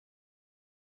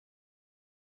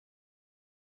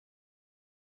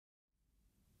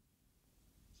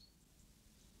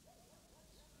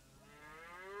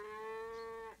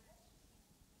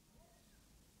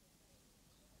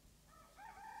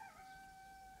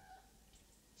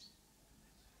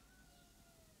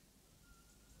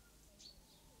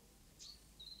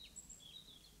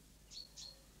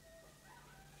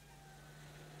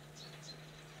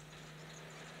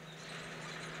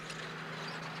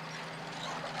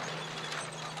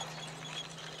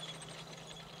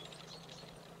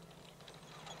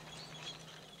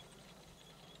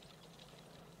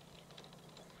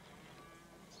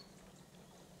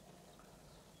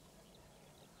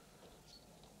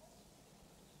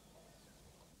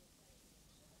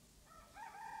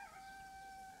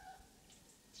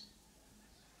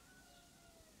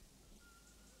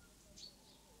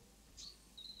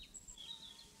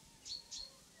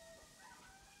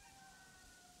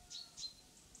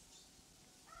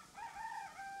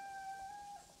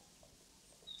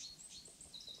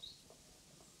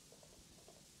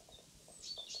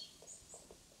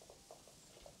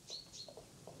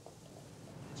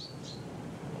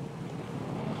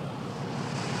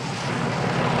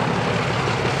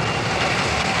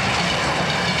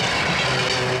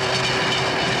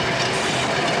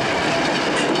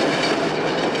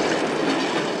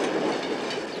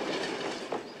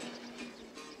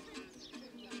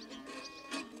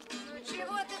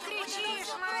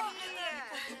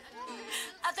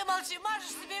молчи, машешь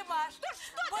себе и машешь.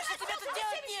 Больше тебе тут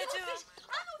делать нечего.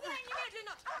 А ну, убирай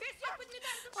немедленно.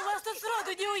 У вас тут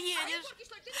сроду не уедешь.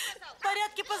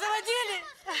 Порядки позаводили?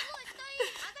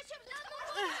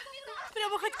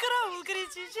 Прямо хоть караул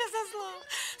кричи, честное слово.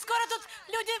 Скоро тут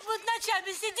люди будут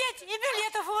ночами сидеть и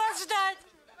билетов у вас ждать.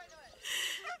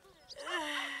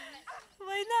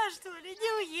 Война, что ли?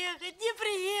 Не уехать, не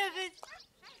приехать.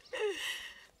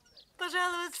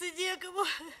 Пожаловаться некому.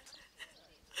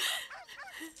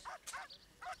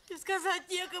 И сказать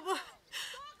некому.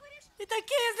 И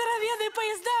такие здоровенные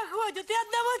поезда ходят, и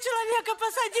одного человека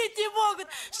посадить не могут.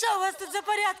 Что у вас тут за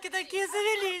порядки такие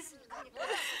завелись?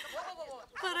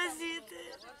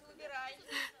 Паразиты.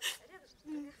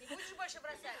 Не будешь больше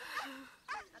бросать,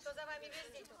 а то за вами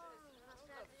весь день.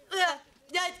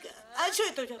 Дядька, а что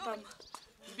это у тебя там?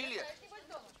 Билет.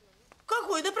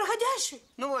 Какой? Да проходящий?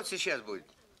 Ну вот сейчас будет.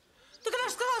 Так она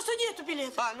же сказала, что нету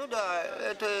билета. А, ну да,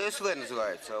 это СВ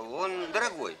называется. Он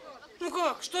дорогой. Ну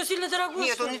как? Что, сильно дорогой?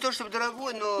 Нет, он не то чтобы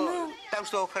дорогой, но там,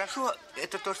 что хорошо,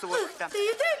 это то, что вот там.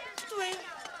 Ты твоя.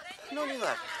 Ну, не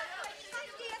важно.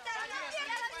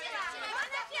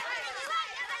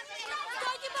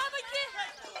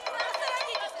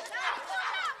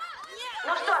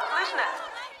 Ну что, слышно?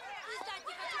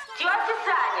 Тетя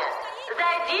Саня,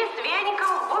 зайди с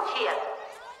веником в буфет.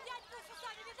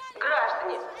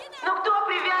 Граждане, ну кто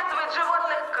привязывает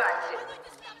животных к кассе?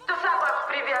 То собаку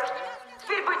привяжут,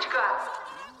 теперь бычка.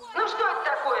 Ну что это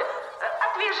такое?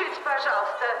 Отвяжите,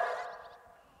 пожалуйста.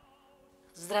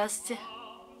 Здравствуйте.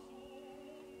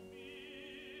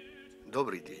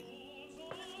 Добрый день.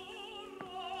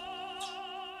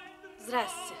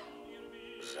 Здравствуйте.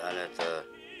 Занято.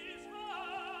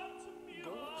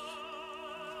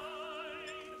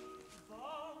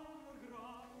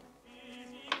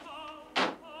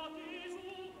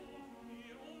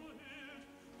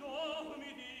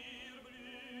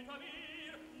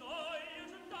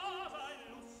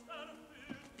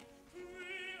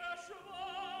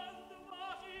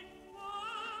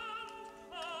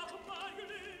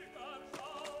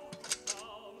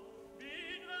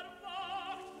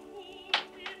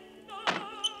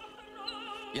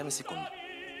 Я на секунду.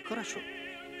 Хорошо.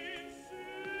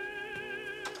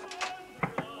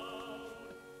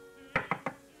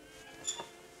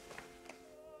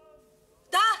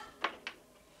 Да?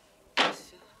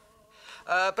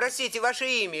 Простите, ваше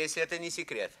имя, если это не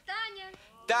секрет. Таня.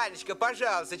 Танечка,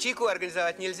 пожалуйста, чайку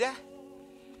организовать нельзя?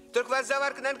 Только у вас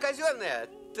заварка, наверное, казенная.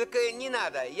 Так не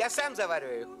надо, я сам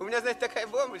завариваю. У меня, знаете, такая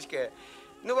бомбочка.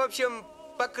 Ну, в общем,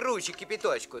 покруче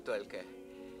кипяточку только.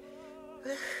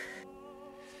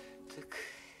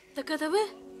 Так это вы?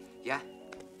 Я?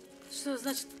 Что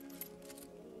значит?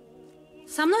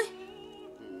 Со мной?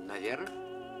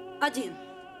 Наверное. Один.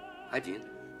 Один.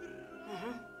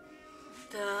 Угу.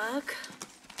 Так.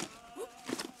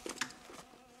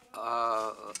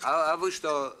 А вы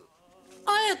что?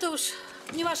 А это уж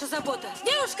не ваша забота.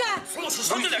 Девушка! Слушай,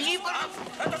 что ты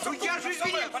я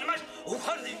же понимаешь?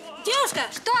 Уходи. Девушка!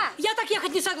 Что? Я так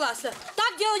ехать не согласна.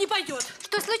 Так дело не пойдет.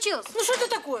 Что случилось? Ну что это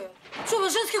такое? Что, у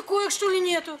вас женских коек, что ли,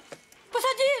 нету?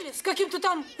 Посадили с каким-то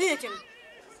там этим.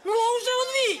 Ну, а уже вон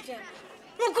видите.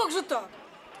 Ну, как же так?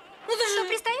 Ну, это Что, же...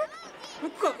 пристает? Ну,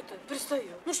 как это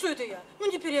пристаю? Ну, что это я? Ну,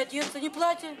 не переодеться, ни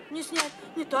платье не снять,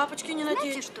 ни тапочки не надеть.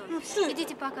 Знаете что? Ну, что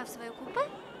идите пока в свое купе,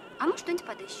 а мы что-нибудь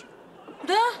подыщем.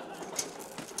 Да?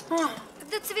 А.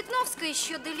 До Цветновска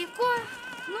еще далеко.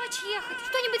 Ночь ехать.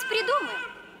 Что-нибудь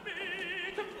придумаем.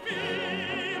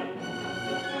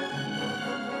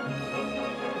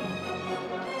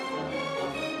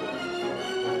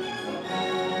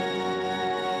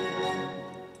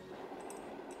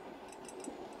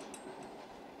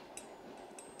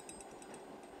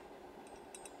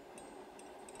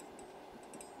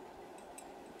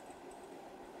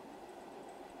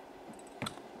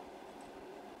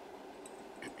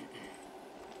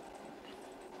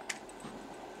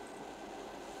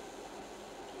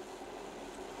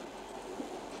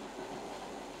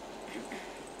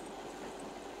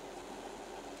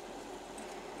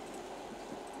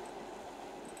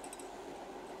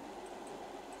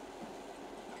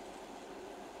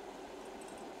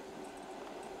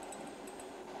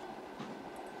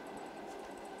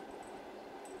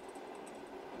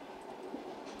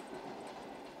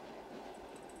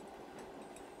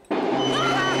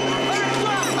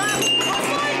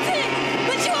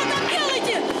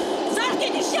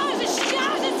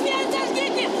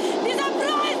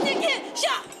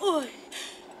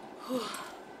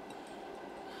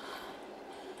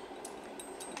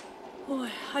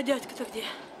 А дядька-то где?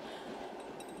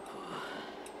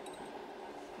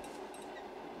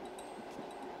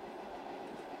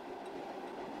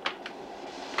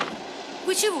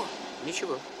 Вы чего?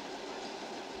 Ничего.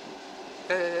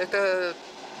 Это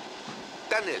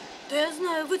тоннель. Да я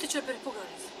знаю, вы-то что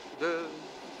перепугались? Да.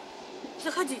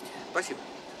 Заходите. Спасибо.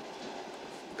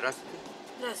 Здравствуйте.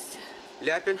 Здравствуйте.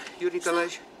 Ляпин Юрий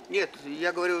Николаевич. Нет,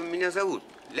 я говорю, меня зовут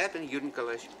Ляпин Юрий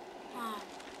Николаевич.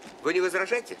 Вы не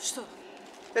возражаете? Что?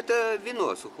 Это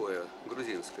вино сухое,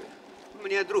 грузинское.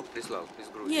 Мне друг прислал из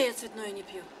Грузии. Не, я цветное не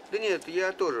пью. Да нет,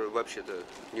 я тоже вообще-то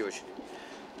не очень.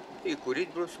 И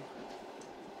курить бросил.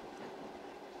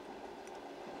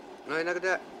 Но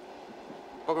иногда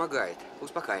помогает,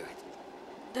 успокаивает.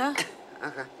 Да?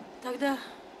 Ага. Тогда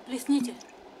плесните.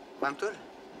 Вам тоже?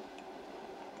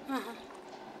 Ага.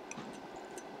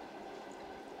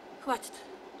 Хватит.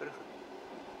 Хорошо.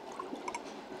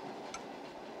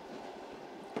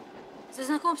 За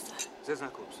знакомство? За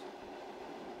знакомство.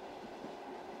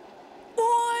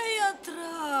 Ой,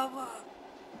 отрава!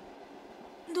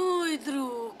 Ну и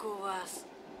друг у вас.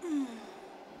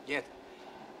 Нет.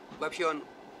 Вообще он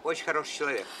очень хороший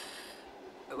человек.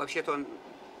 Вообще-то он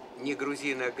не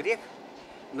грузин, а грек,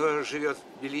 но живет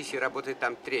в Тбилиси, работает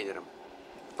там тренером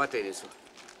по теннису.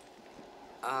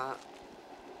 А,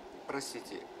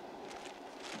 простите,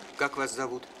 как вас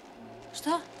зовут?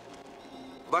 Что?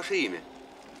 Ваше имя?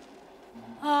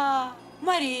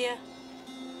 Мария.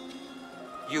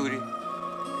 Юрий.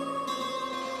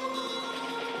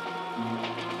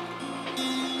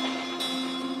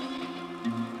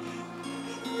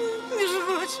 Между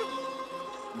прочим,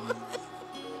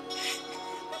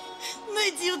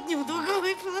 найди вот немного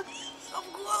выпила, а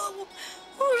в голову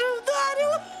уже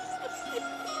ударила.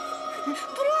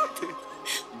 Правда?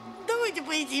 Давайте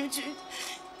поедим чуть.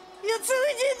 Я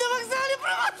целый день на вокзале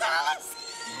промоталась.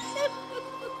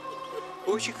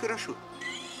 Очень хорошо.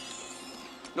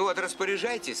 Ну вот,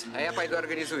 распоряжайтесь, а я пойду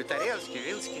организую тарелочки,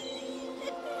 вилочки.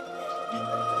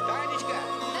 Танечка!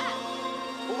 Да?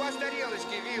 У вас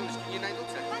тарелочки, вилочки не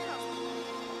найдутся? Пожалуйста.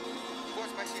 Вот,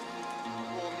 спасибо.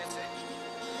 Умница.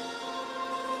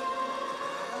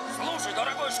 Слушай,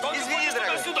 дорогой, что Извини, ты ходишь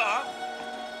дорогой. туда-сюда?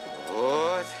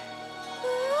 Вот.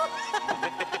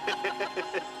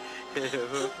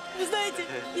 Вы знаете,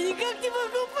 я никак не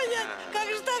могу понять, как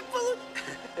же так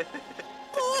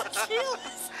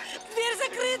получилось. Дверь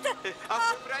закрыта,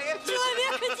 а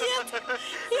человека нет.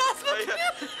 Я смотрю.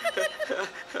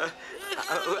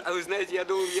 А вы знаете, я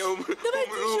думал, я умру.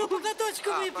 Давайте еще по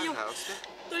глоточку выпью. Пожалуйста.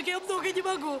 Только я много не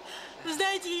могу. Вы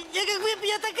знаете, я как выпью,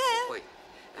 я такая. Ой.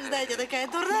 Знаете, я такая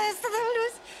дурная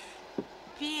становлюсь.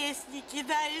 Песни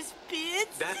кидаюсь петь.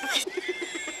 Да?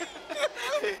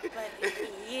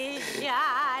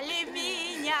 Приезжали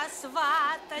меня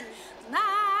сватать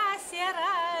на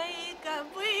серой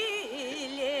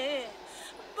кобыле.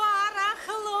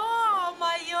 Барахло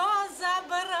мое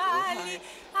забрали,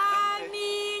 а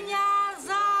меня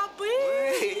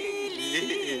забыли.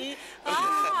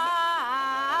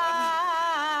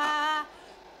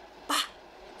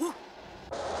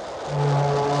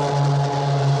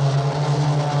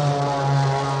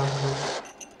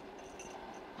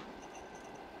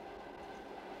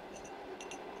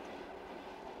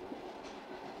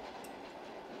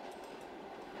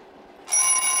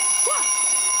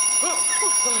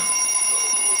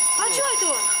 А что это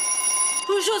он?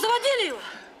 Вы что, заводили его?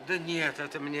 Да нет,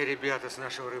 это мне ребята с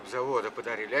нашего рыбзавода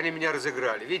подарили. Они меня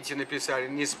разыграли. Видите, написали: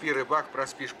 не спи, рыбак,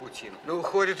 проспишь путину. Ну,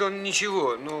 ходит он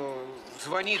ничего, ну,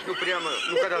 звонит, ну, прямо,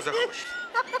 ну, когда захочет.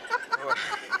 Вот.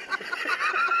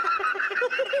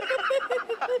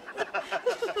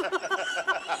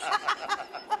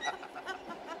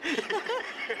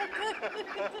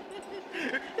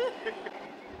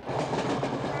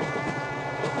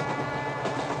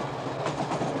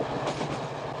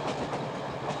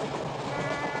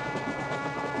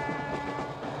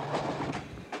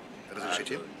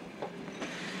 Разрешите?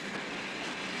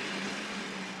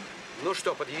 Ну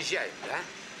что, подъезжаем, да?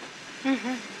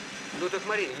 Угу. Ну так,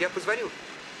 Мария, я позвоню.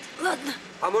 Ладно.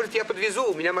 А может, я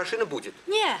подвезу, у меня машина будет.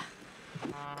 Не.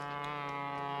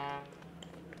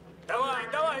 Давай,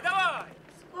 давай, давай!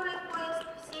 Скорый поезд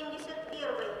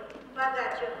 71-й,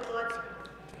 Богачев-Лодск,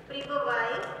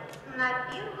 прибывает на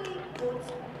первый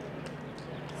путь.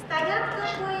 Стоянка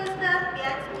поезда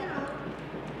 5 минут.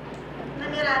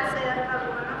 Нумерация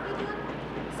вагонов идет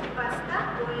с поста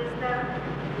поезда.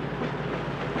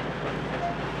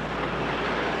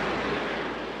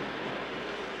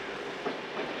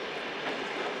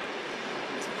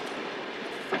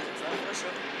 Хорошо.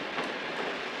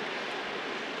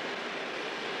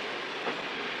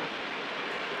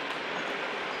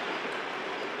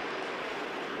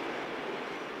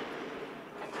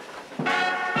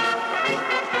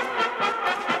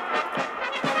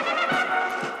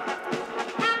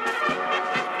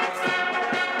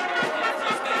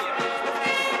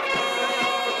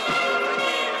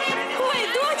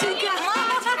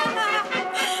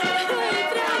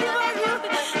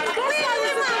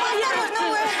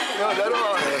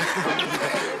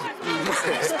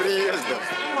 поездом.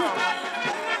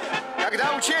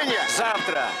 Когда учение?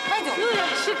 Завтра. Пойдем. Ну,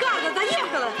 шикарно,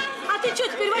 доехала. А ты что,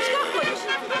 теперь в очках ходишь?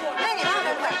 Да нет,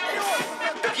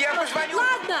 Так я позвоню.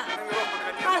 Ладно.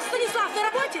 А Станислав на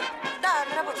работе? да,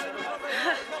 на работе.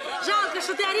 Жалко,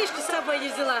 что ты Аришку с собой не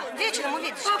взяла. Вечером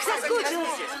увидишь. Ох, соскучилась.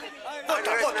 Вот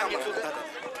там.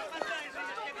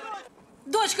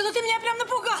 Дочка, ну ты меня прям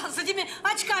напугала с этими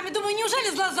очками. Думаю,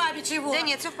 неужели с глазами чего? Да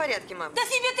нет, все в порядке, мам. Да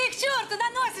себе ты к черту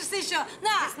наносишься еще.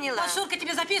 На, Я сняла. вот Шурка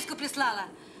тебе записку прислала.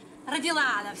 Родила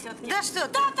она все-таки. Да что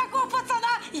ты? Там такого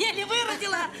пацана еле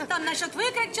выродила. Там насчет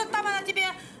выкройки, что-то там она тебе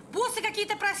бусы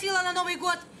какие-то просила на Новый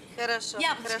год. Хорошо,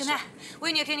 Яблочко, хорошо. на.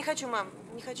 Ой, нет, я не хочу, мам,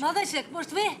 не хочу. Молодой человек,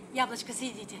 может, вы яблочко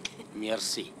съедите?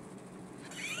 Мерси.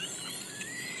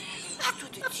 Что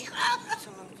ты, тихо.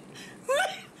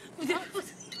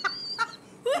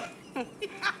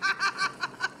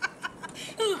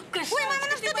 Ой, мама,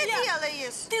 ну что ты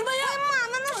делаешь? Ты моя. Ой,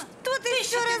 мама, ну что ты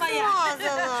все ты моя.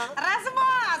 размазала?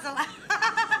 Размазала.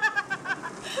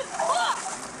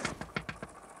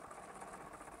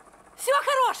 Всего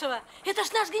хорошего. Это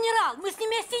ж наш генерал. Мы с ним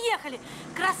вместе ехали.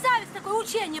 Красавец такое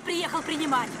учение приехал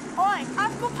принимать. Ой, а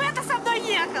в купе-то со мной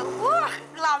ехал. Ух,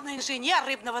 главный инженер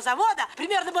рыбного завода,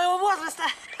 примерно моего возраста.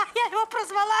 Я его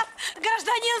прозвала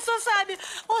гражданин с усами.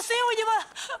 Усы у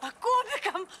него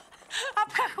кубиком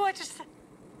обхохочешься.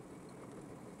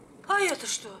 А это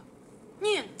что?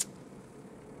 Нин,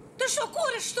 ты что,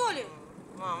 куришь, что ли?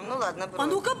 Мам, ну ладно, брось. А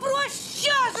ну-ка брось,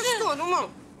 сейчас же! Что, ну,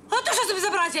 мам? А ты что за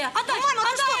безобразие? Отдай! Ну, мама,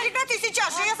 ну что, отдай! прекрати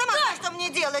сейчас же, я сама знаю, что мне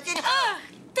делать. Ах,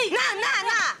 ты!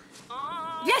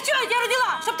 На! Для чего я тебя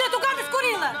родила? Чтоб ты эту гадость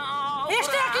курила? Ишь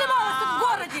ты оклемалась тут в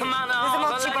городе! Ну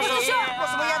замолчи, пожалуйста.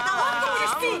 Боже мой, я отдала. Вот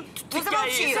будешь ты! Ну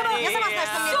замолчи, я сама знаю,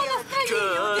 что мне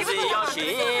делать.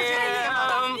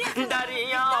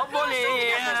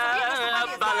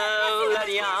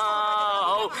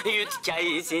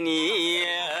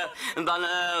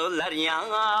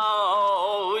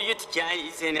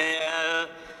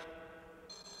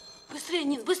 Быстрее,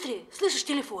 Нин, быстрее. Слышишь,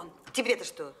 телефон? Тебе-то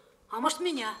что? А может,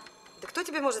 меня? Да кто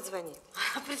тебе может звонить?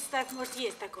 Представь, может,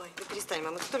 есть такой. Да перестань,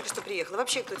 мама, ты только что приехала.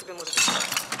 Вообще, кто тебе может?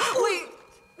 Ой!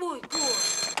 Ой,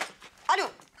 Боже. Алло,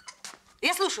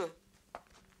 я слушаю.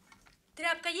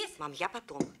 Тряпка есть? Мам, я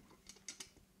потом.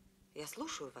 Я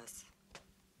слушаю вас.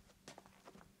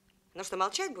 Ну что,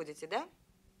 молчать будете, да?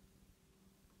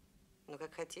 Ну,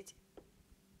 как хотите.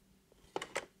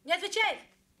 Не отвечает?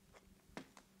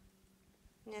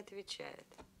 Не отвечает.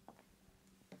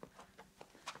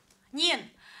 Нин,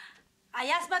 а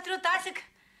я смотрю, Тасик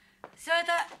все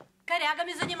это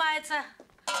корягами занимается.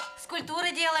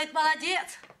 Скульптуры делает,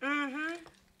 молодец. Угу.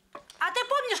 А ты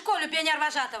помнишь Колю,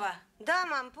 пионер-вожатого? Да,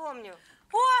 мам, помню.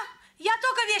 О, я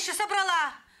только вещи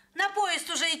собрала. На поезд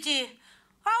уже идти.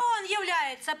 А он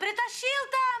является. Притащил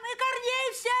там и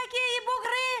корней всякие, и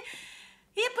бугры,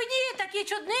 и пни такие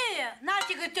чудные.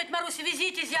 Нате, говорит, тетя Маруся,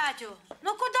 везите зятю.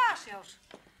 Ну, куда ж я уж?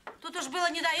 Тут уж было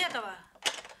не до этого.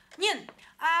 Нин,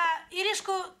 а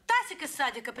Иришку Тасик из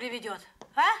садика приведет,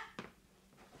 а?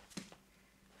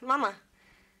 Мама,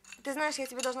 ты знаешь, я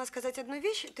тебе должна сказать одну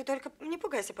вещь. Ты только не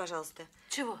пугайся, пожалуйста.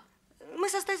 Чего? Мы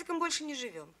со Стасиком больше не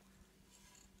живем.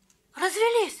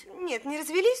 Развелись? Нет, не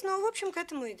развелись, но, в общем, к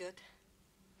этому идет.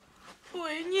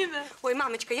 Ой, Нина. Ой,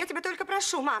 мамочка, я тебя только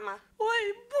прошу, мама.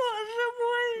 Ой, боже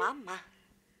мой.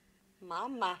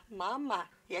 Мама,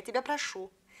 я тебя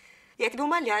прошу. Я тебя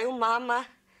умоляю, мама.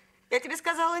 Я тебе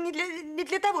сказала не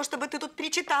для того, чтобы ты тут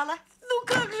причитала. Ну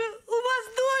как же, у вас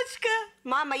дочка.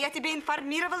 Мама, я тебя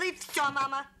информировала, и все,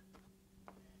 мама.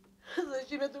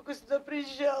 Зачем я только сюда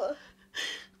приезжала?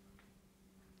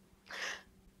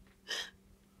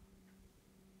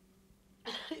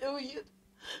 Я уеду.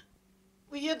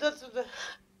 Уеду отсюда.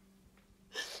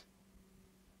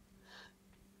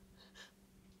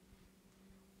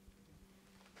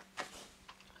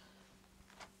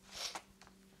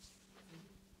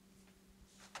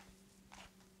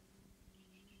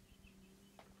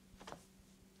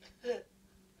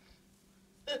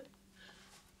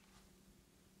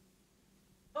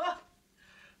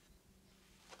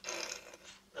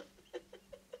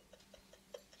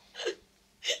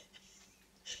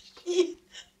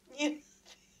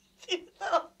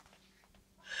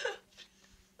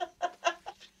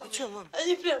 Че, мам?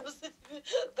 Они прямо с этими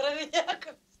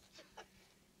дровяняками.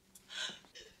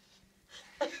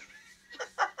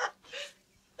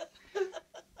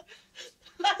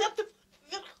 А это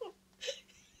вверху.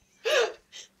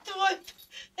 Твой,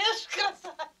 я ж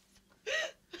красавец.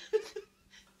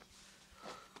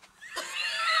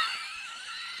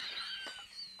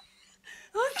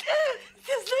 Вот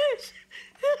ты знаешь?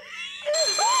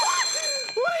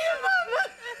 Ой, мама!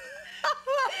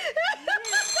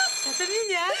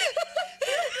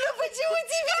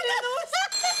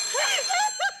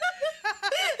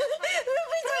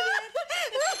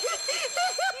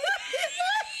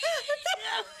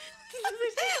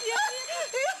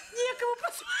 Некому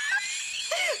посмотреть.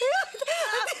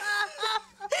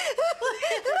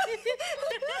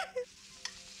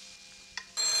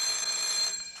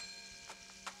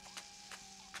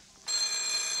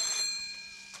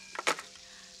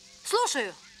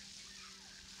 Слушаю.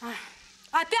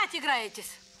 Опять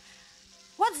играетесь.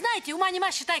 Вот знаете, ума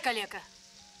нема, считай, калека.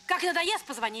 Как надоест,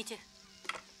 позвоните.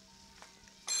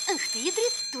 Эх ты,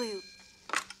 ядрит твою.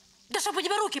 Да чтоб у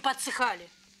тебя руки подсыхали.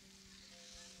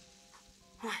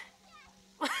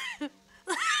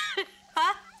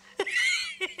 А?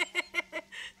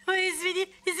 Ой,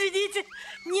 извините.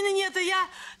 Нины нету,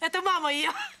 это мама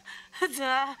ее.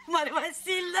 Да, Марья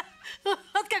Васильевна.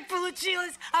 Вот как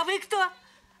получилось. А вы кто?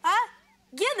 А?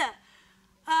 Гена?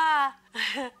 А,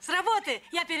 с работы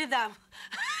я передам.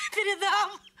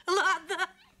 Передам. Ладно.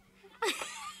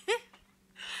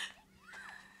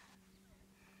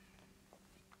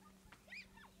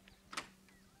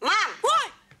 Мам!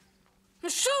 Ой! Ну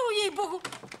что, ей-богу?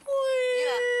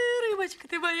 Ой, рыбочка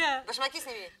ты моя. Башмаки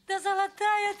сними. Да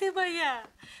золотая ты моя.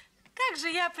 Как же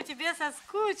я по тебе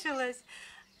соскучилась.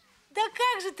 Да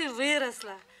как же ты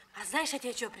выросла. А знаешь, я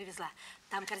тебе что привезла?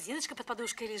 Там корзиночка под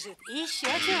подушкой лежит. И еще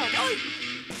чего. Ой!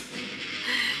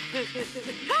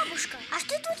 Бабушка, а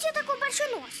что это у тебя такой большой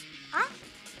нос, а?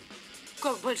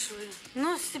 Как большой?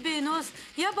 Нос себе и нос.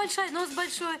 Я большая, нос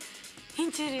большой.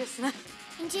 Интересно.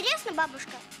 Интересно,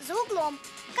 бабушка, за углом.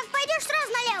 Как пойдешь,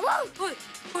 сразу налево. Ой,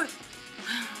 ой.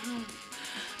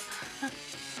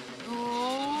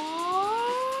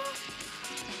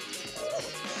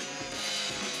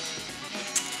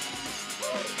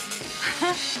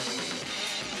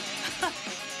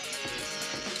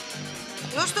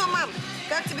 Ну что, мам,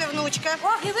 как тебе внучка?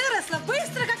 Ох, и выросла.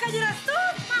 Быстро, как они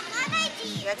растут. Мам, ну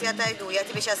отойди. Я тебе отойду. Я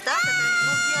тебе сейчас так отойду.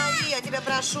 Ну, не ори, я тебя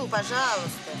прошу,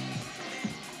 пожалуйста.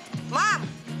 Мам,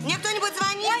 мне кто-нибудь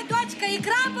звонит? Ой, дочка,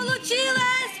 икра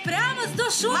получилась. Прямо с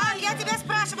душой. Мам, я тебя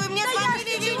спрашиваю, мне Да звонили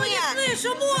я или ничего нет? не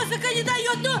слышу, музыка не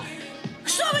дает. Ну,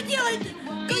 что вы делаете?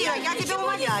 Ира, я тебя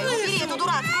умоляю, убери эту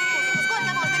дурацкую музыку.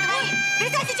 Сколько можно говорить?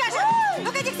 Перестань сейчас же!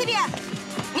 Ну-ка иди к себе!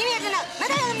 Немедленно!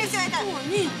 Надоело мне все это! О,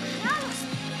 Нин.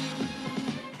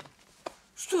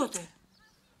 Что ты?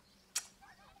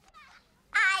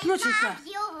 Внученька.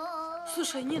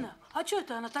 Слушай, Нина, а что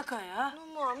это она такая, а? Ну,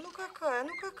 мам, ну какая?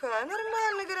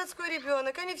 Нормальный городской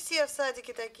ребенок. Они все в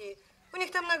садике такие. У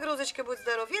них там нагрузочка, будь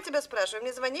здоров. Я тебя спрашиваю,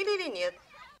 мне звонили или нет?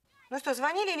 Ну что,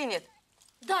 звонили или нет?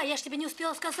 Да, я ж тебе не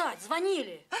успела сказать.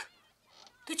 Звонили. А?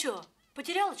 Ты что,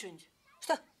 потеряла что-нибудь?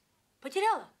 Что?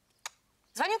 Потеряла?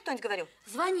 Звонил кто-нибудь, говорил?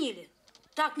 Звонили.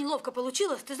 Так неловко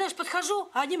получилось. Ты знаешь, подхожу,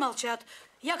 а они молчат.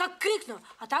 Я как крикну,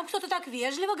 а там кто-то так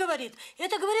вежливо говорит.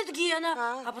 Это говорит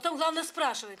Гена. А потом, главное,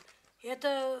 спрашивает.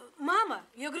 Это мама?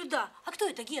 Я говорю, да. А кто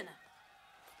это Гена?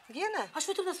 Гена? А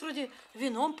что это у нас вроде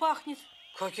вином пахнет?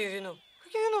 Каким вином?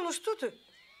 Каким вином? Ну что ты?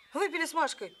 Выпили с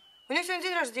Машкой. У нее сегодня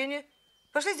день рождения.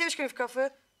 Пошли с девочками в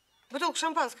кафе. Бутылку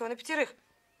шампанского на 5.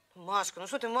 Машка, ну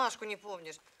что ты Машку не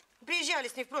помнишь? Приезжали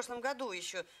с ней в прошлом году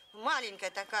еще. Маленькая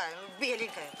такая, ну,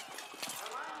 беленькая.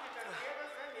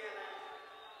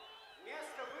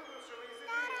 Место выбывшего из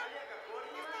игры Олега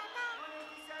номер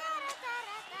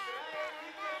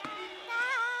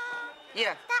 10.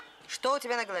 Ира, что у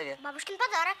тебя на голове? Бабушкин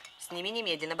подарок. Сними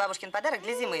немедленно. Бабушкин подарок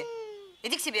для зимы.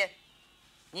 Иди к себе.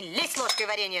 Не лезь с ложкой в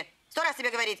варенье. 100 раз тебе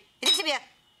говорить. Иди к себе.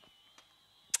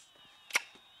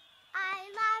 I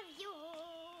love you.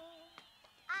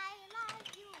 I love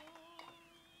you.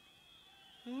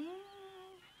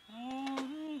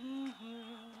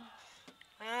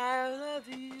 I love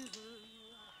you.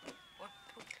 О,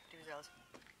 привязалась.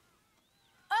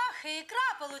 Ах, и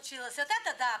икра получилась. Вот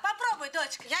это да. Попробуй,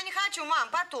 дочка. Я не хочу, мам,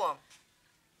 потом.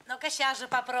 Ну-ка, сейчас же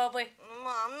попробуй.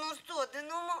 Мам, ну что ты,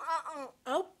 ну...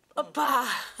 Опа.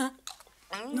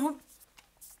 Ну,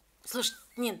 слушай,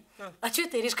 Нин, а что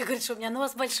это Иришка говорит, что у меня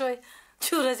нос большой?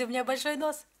 Чё, разве у меня большой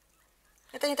нос?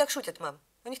 Это они так шутят, мам.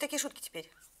 У них такие шутки теперь.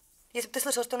 Если бы ты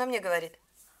слышал, что она мне говорит.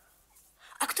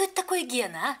 А кто это такой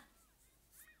Гена, а?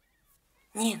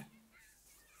 Нин.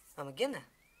 Мама, Гена,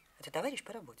 это товарищ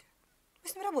по работе. Мы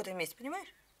с ним работаем вместе, понимаешь?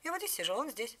 Я вот здесь сижу, он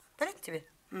здесь. Понятно тебе?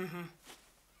 Угу.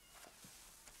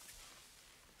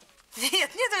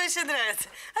 Нет, мне это вообще нравится.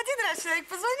 Один раз человек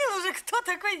позвонил уже, кто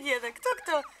такой Гена?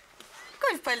 Кто?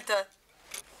 Конь в пальто.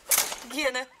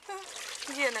 Гена.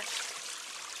 Гена.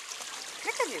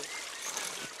 Крокодил.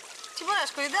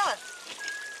 Чебурашку видала?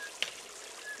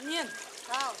 Нин,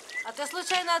 а ты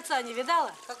случайно отца не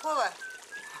видала? Какого?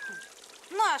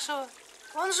 Нашего.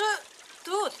 Он же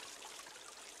тут.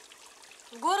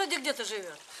 В городе где-то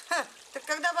живет. Ха, так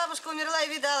когда бабушка умерла, и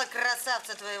видала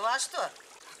красавца твоего. А что?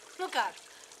 Ну как?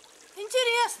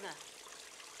 Интересно.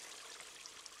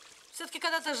 Все-таки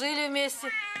когда-то жили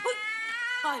вместе. Ой,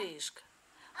 Маришка.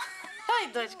 Ой,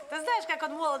 дочка, ты знаешь, как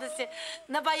он в молодости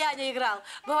на баяне играл?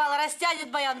 Бывало,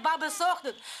 растянет баян, бабы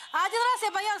сохнут. А один раз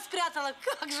я баян спрятала,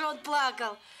 как же он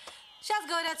плакал. Сейчас,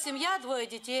 говорят, семья, 2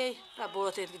 детей,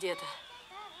 работает где-то.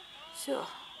 Все,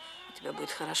 у тебя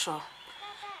будет хорошо.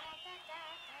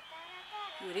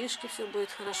 У Иришки все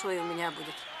будет хорошо, и у меня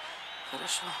будет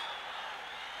хорошо.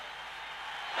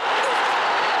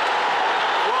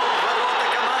 Гол в ворота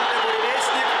команды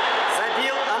 «Буревестник»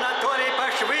 забил Анатолий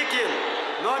Пашвыкин,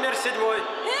 номер 7.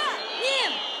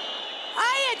 Нин! А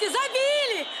эти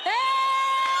забили!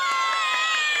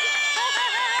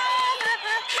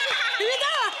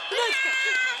 Видала, дочка?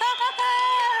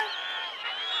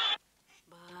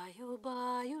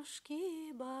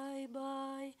 Баю-баюшки,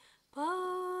 бай-бай,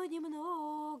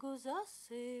 понемногу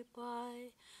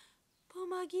засыпай.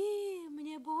 Помоги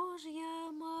мне,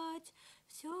 Божья Мать,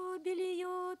 все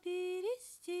белье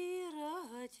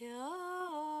перестирать.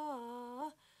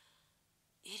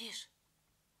 Ириш,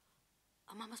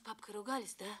 а мама с папкой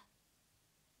ругались, да?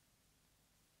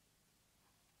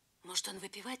 Может, он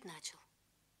выпивать начал?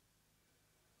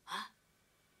 А?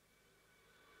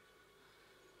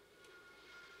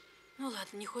 Ну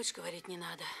ладно, не хочешь говорить, не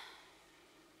надо.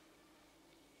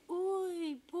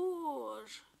 Ой,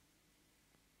 Боже.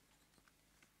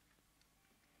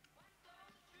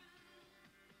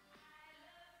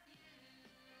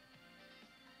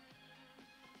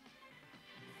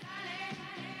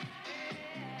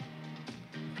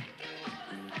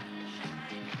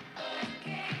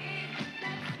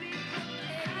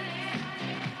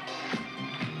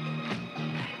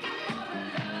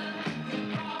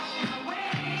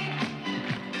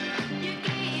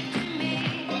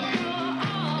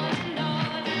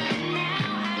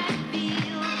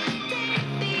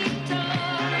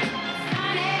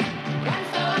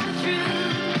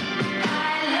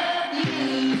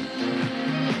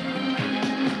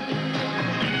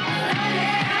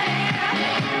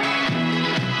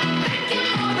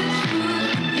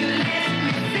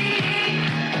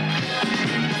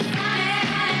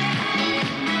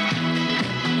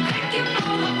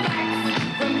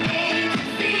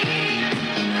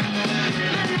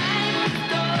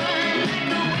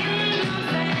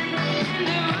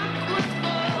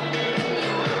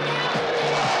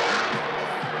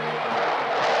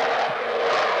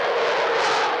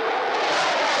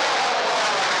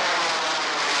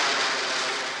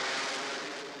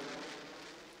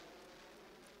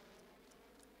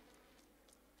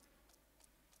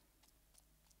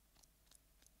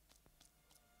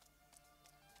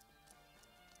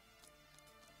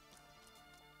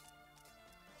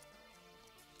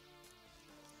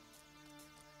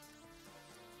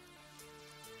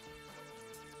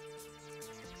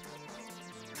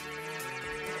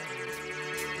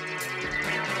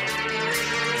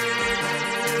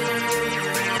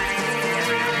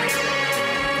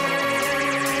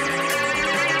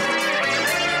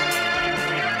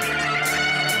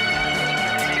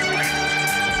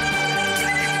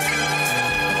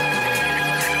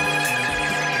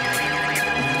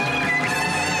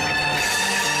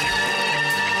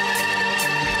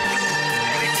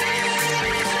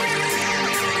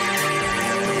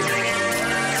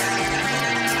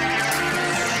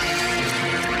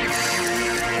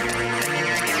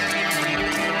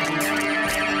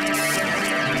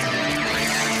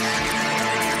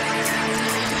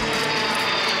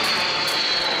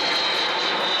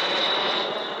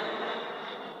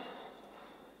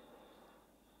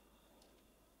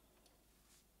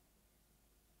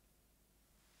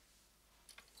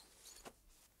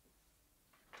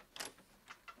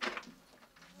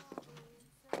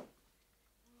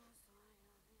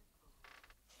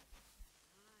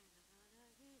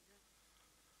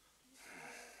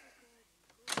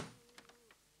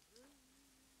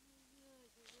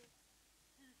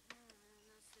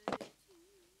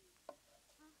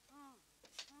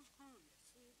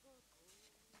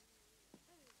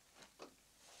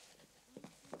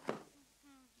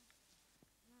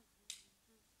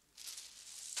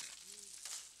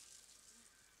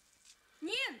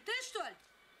 Нин, ты что ли?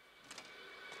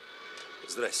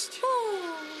 Здрасте.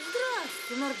 О,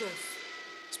 здрасте, Мордюкова.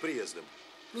 С приездом.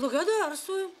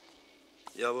 Благодарствую.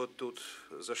 Я вот тут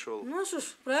зашел. Ну что ж,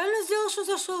 правильно сделал, что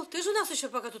зашел. Ты же у нас еще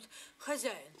пока тут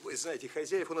хозяин. Вы знаете,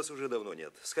 хозяев у нас уже давно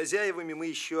нет. С хозяевами мы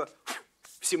еще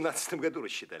в 17-м году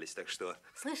рассчитались, так что...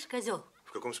 Слышь, козел.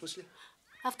 В каком смысле?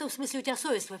 А в том смысле, у тебя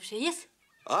совесть вообще есть?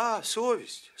 А,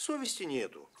 совесть. Совести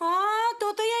нету. А,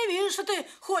 то-то я и вижу, что ты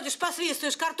ходишь,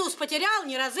 посвистываешь, картуз потерял,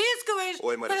 не разыскиваешь.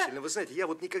 Ой, Мария Васильевна, вы знаете, я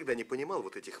вот никогда не понимал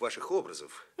вот этих ваших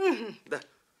образов. Угу. Да.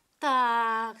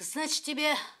 Так, значит,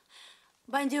 тебе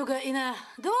Бандюга и на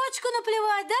дочку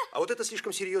наплевать, да? А вот это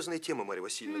слишком серьезная тема, Марья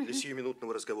Васильевна, для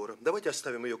сиюминутного разговора. Давайте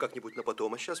оставим ее как-нибудь на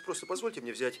потом. А сейчас просто позвольте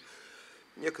мне взять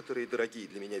некоторые дорогие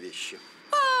для меня вещи.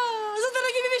 За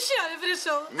дорогими вещами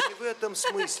пришел. Не в этом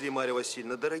смысле, Марья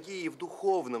Васильевна. Дорогие в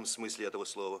духовном смысле этого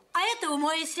слова. А это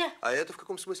умойся. А это в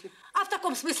каком смысле? А в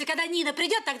таком смысле, когда Нина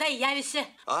придет, тогда и явися.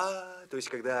 То есть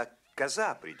когда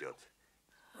коза придет.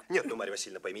 Нет, ну, Марья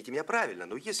Васильевна, поймите меня правильно.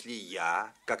 Но если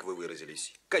я, как вы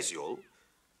выразились, козел,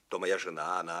 то моя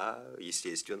жена, она,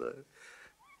 естественно,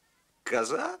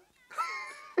 коза.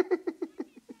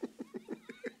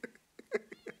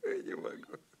 Не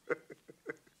могу.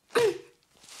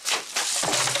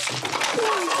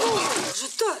 Ой, же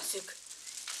Тасик.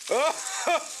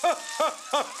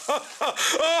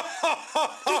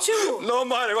 Ты чего? Но,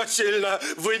 Марья Васильевна,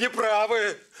 вы не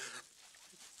правы.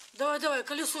 Давай,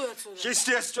 колесуй отсюда.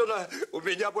 Естественно, у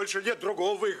меня больше нет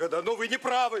другого выхода, но вы не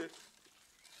правы.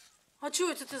 А чего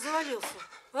это ты завалился,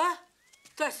 а,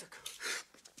 Тасик?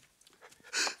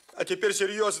 А теперь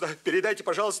серьезно, передайте,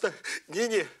 пожалуйста,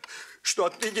 Нине, что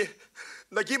отныне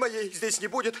ноги моей здесь не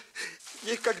будет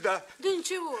никогда. Да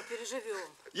ничего, переживем.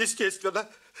 Естественно.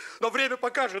 Но время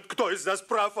покажет, кто из нас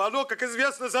прав, а оно, как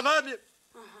известно, за нами.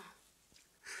 Ага.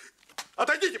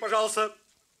 Отойдите, пожалуйста.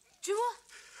 Чего?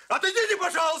 Отойдите,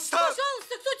 пожалуйста.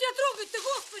 Пожалуйста, кто тебя трогает-то,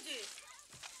 Господи?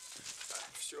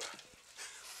 Все.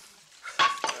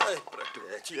 Ай,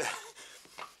 проклятие.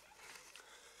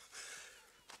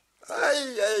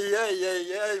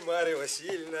 Ай-яй-яй-яй-яй, Марья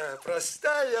Васильевна,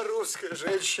 простая русская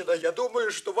женщина. Я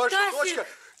думаю, что ваша дочка...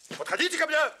 Подходите ко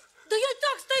мне. Да я и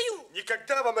так стою.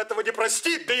 Никогда вам этого не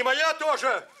простит, да и моя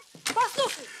тоже.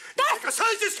 Послушай, Тасик!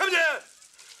 Прикасайтесь ко мне.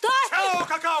 Тасик! Чао,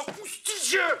 какао,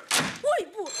 пустите. Ой,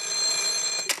 Бог.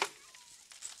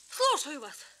 Слушаю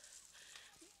вас.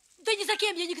 Да ни за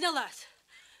кем я не гналась.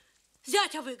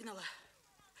 Зятя выгнала.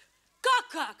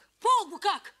 Как? По лбу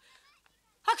как?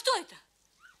 А кто это?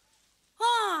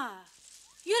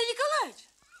 Юрий Николаевич?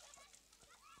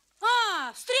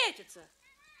 Встретиться.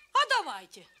 А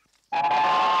давайте.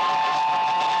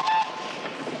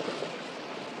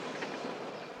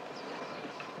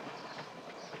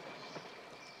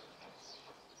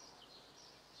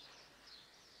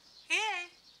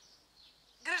 Эй,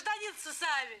 гражданин с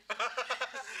усами.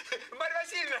 Марья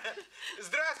Васильевна,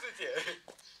 здравствуйте.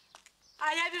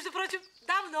 А я, между прочим,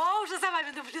 давно уже за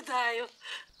вами наблюдаю.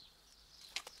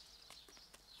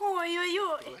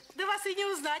 Ой-ой-ой, да вас и не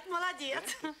узнать, молодец.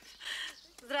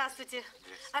 Здравствуйте.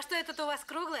 А что это у вас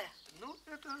круглое? Ну,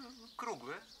 это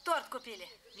круглое. Торт купили?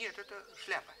 Нет, это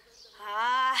шляпа.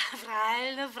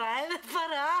 Правильно, пора.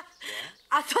 Да?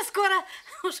 А то скоро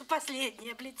уж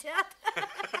последние облетят.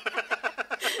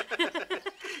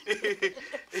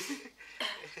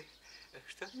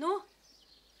 Что? Ну,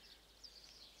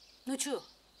 что,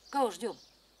 кого ждем?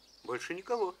 Больше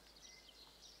никого.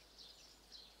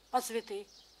 А цветы?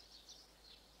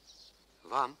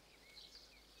 Вам.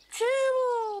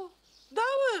 Чего? Да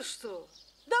вы что?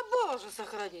 Да Боже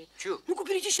сохрани. Чего? Ну,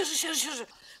 купите сейчас же.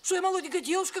 Что я молоденькая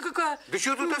девушка какая. Да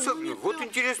что тут особенно? Вот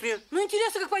интереснее. Ну,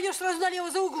 интересно, как пойдешь сразу налево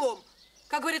за углом.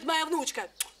 Как говорит моя внучка.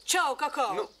 Чао,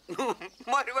 какао. Ну,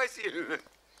 Марья Васильевна.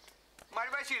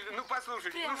 Марья Васильевна, ну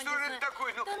послушайте, Прямо ну что же это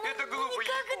такое? Ну, это глупо.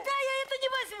 Никогда я это не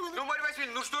возьму. Ну, Марья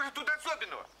Васильевна, ну что же тут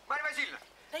особенного? Марья Васильевна.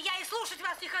 Да я и слушать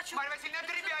вас не хочу. Марья Васильевна,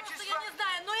 это ребячество. Я не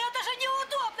знаю, но это же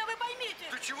неудобно, вы поймите.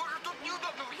 Да чего же тут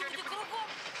неудобно? Я не Люди понимаю. кругом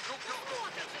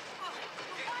смотрят.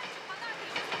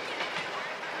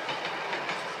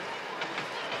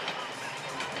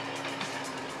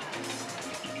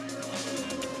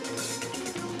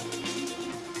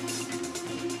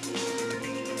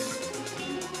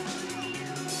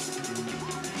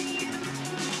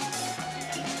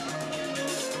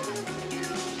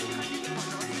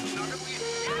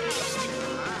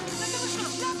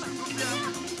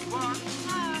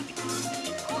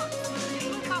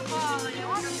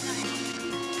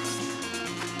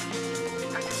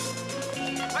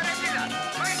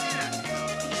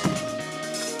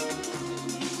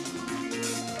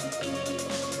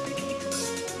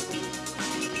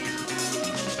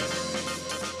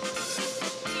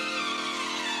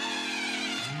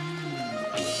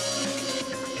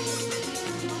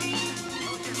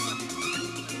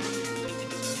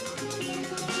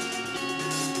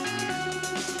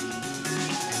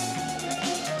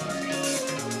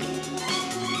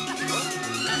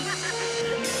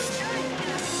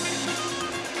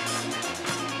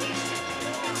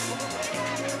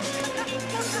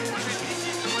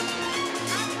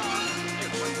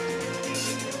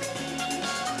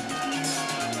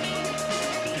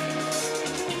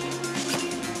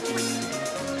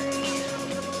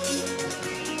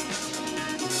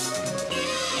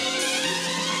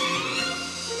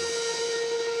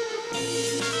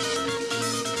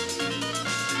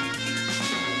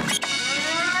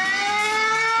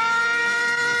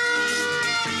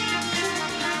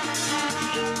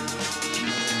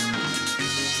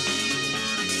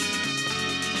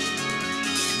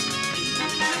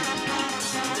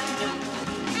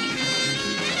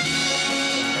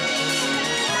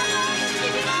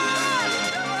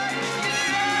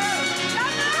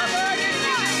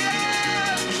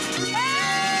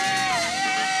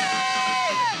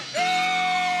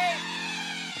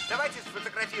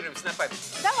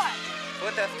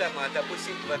 автомат.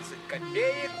 Опустить 20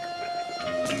 копеек.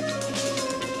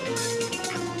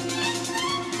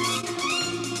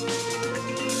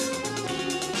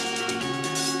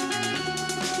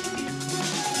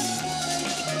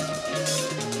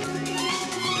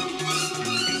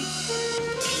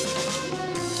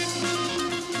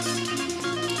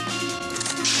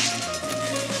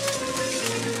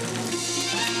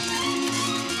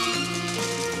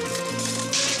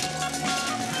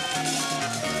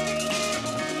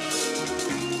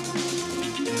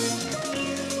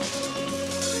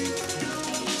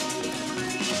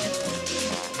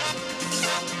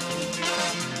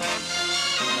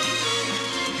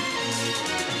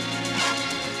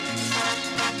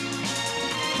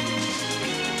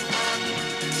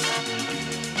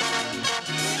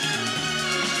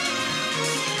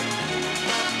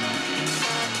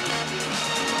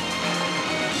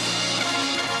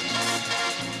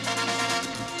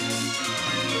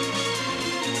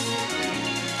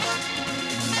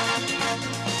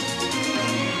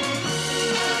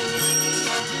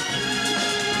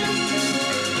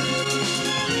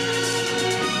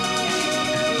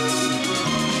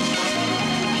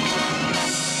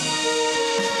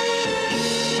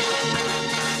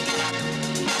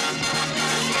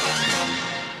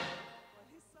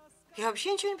 Я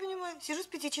вообще ничего не понимаю. Сижу с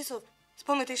 5 часов с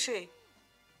помытой шеей.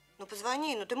 Ну,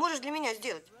 позвони, ну ты можешь для меня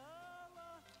сделать.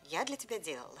 Я для тебя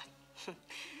делала.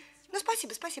 Ну,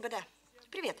 спасибо, спасибо, да.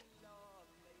 Привет,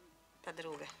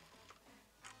 подруга.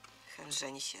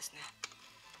 Ханжа несчастная.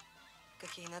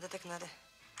 Как ей надо, так надо.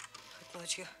 Хоть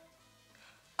ночью.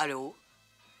 Алло.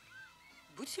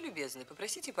 Будьте любезны,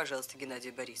 попросите, пожалуйста,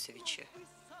 Геннадия Борисовича.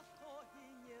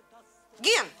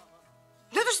 Ген!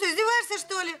 Да ты что, издеваешься,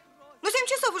 что ли? Ну, 7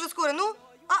 часов уже скоро, ну.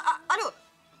 Алло.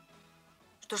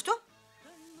 Что?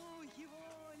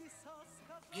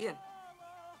 Ген,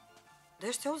 да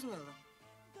я ж тебя узнала.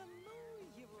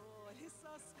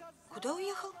 Куда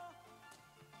уехал?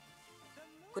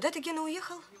 Куда ты, Гена,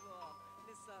 уехал?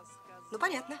 Ну,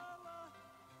 понятно.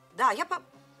 Да, я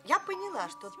поняла,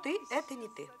 что ты – это не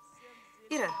ты.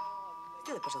 Ира,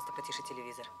 сделай, пожалуйста, потише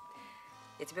телевизор.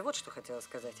 Я тебе вот что хотела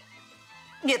сказать.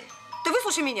 Нет, ты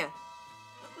выслушай меня.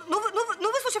 Ну,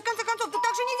 выслушай, в конце концов, ты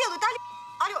так же не делают.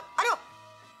 Алло.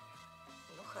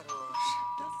 Ну, хорош.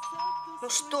 Ну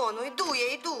что, ну иду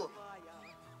я, иду.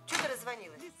 Чего ты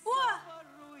раззвонилась?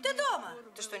 О, ты дома?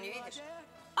 Ты что, не видишь?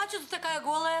 А что ты такая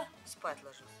голая? Спать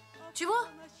ложусь. Чего?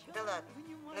 Да ладно,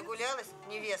 нагулялась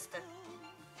невеста.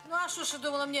 Ну, а что ж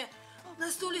думала мне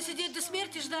на стуле сидеть до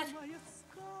смерти ждать?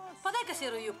 Подай-ка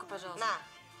серую юбку, пожалуйста. На.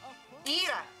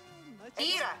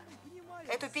 Ира,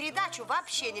 эту передачу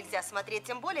вообще нельзя смотреть,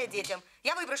 тем более детям.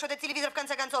 Я выброшу этот телевизор в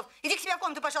конце концов. Иди к себе в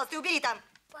комнату, пожалуйста, и убери там.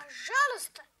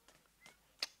 Пожалуйста.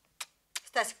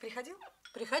 Стасик приходил?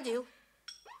 Приходил.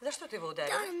 За что ты его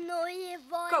ударил? Да ну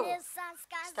его. Кого?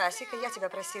 Стасика, я тебя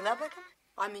просила об этом.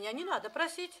 А меня не надо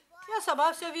просить. Я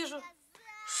сама все вижу.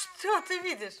 Что ты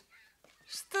видишь?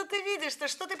 Что ты видишь-то?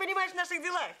 Что ты понимаешь в наших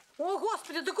делах? О,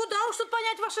 Господи, да куда уж тут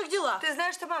понять в ваших делах? Ты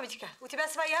знаешь что, мамочка, у тебя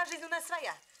своя жизнь, у нас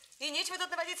своя. И нечего тут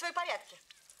наводить свои порядки.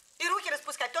 И руки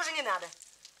распускать тоже не надо.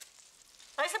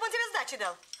 А если бы он тебе сдачи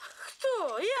дал?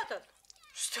 Кто? Этот?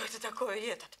 Что это такое,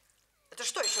 этот? Это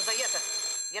что еще за этот?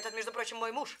 Этот, между прочим,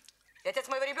 мой муж. И отец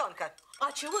моего ребенка.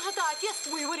 А чего же это отец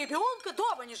моего ребенка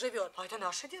дома не живет? А это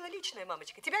наше дело личное,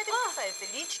 мамочка. Тебя это не касается.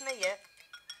 Личное.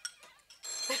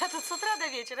 Я тут с утра до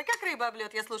вечера, как рыба об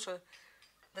лед, я слушаю.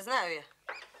 Да знаю я.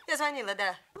 Я звонила,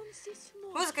 да.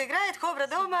 Музыка играет, хобра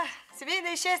дома.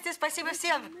 Семейное счастье, спасибо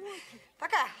всем.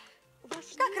 Пока.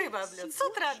 Как рыба об лед. С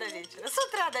утра до вечера, с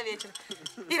утра до вечера.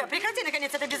 Ира, прекрати,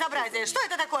 наконец, это безобразие. Что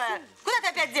это такое? Куда ты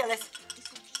опять делась?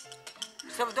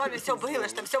 Чтобы в доме все было,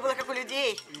 чтобы все было как у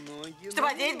людей. Чтобы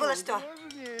одеть было что?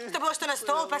 Чтобы было что на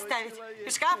стол поставить и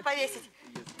шкаф повесить.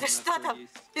 Да что там?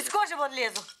 Из кожи вон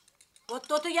лезу. Вот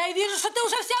то-то я и вижу, что ты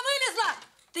уже вся вылезла.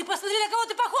 Ты посмотри, на кого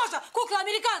ты похожа, кукла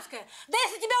американская. Да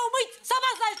если тебя умыть,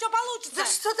 сама знаешь, что получится. Да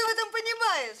что ты в этом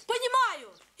понимаешь?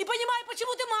 Понимаю. И понимаю,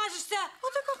 почему ты мажешься. Ну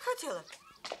ты как хотела.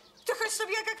 Ты хочешь,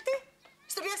 чтобы я как ты?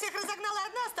 Чтобы я всех разогнала и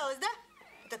одна осталась, да?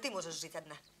 Это ты можешь жить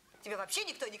одна. Тебе вообще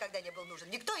никто никогда не был нужен.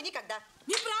 Никто и никогда.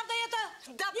 Неправда это.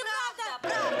 Да неправда.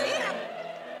 Правда, Ира.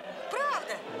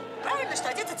 Правда. Правильно, что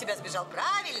отец от тебя сбежал.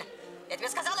 Правильно. Я тебе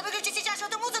сказала, выключи сейчас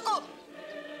эту музыку.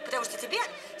 Потому что тебе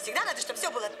всегда надо, чтобы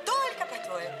все было только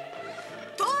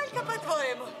по-твоему. Только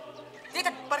по-твоему. Где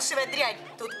эта паршивая дрянь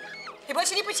тут? И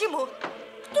больше ни почему.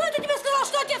 Кто это тебе сказал,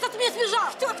 что отец от меня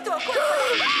сбежал? Кто?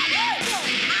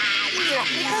 Ира,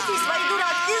 прекрати свои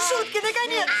дурацкие шутки,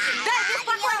 наконец. Дай мне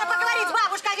спокойно поговорить с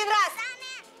бабушкой один раз.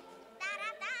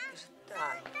 Ты же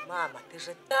танк, мама, ты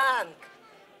же танк.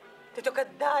 Ты только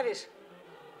давишь.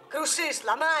 Крушишь,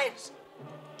 ломаешь.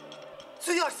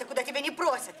 Суешься, куда тебя не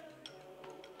просят.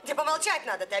 Где помолчать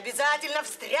надо, ты обязательно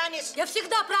встрянешь. Я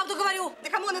всегда правду говорю. Да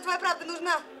кому она твоя правда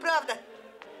нужна? Правда.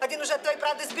 Один уже от твоей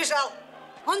правды сбежал.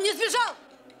 Он не сбежал.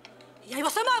 Я его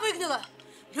сама выгнала.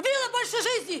 Любила больше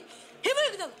жизни и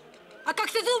выгнала. А как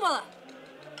ты думала?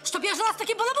 Чтоб я жила с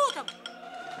таким баламутом?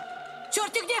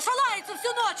 Черти где шалается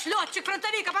всю ночь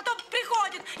летчик-фронтовик, а потом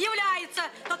приходит, является.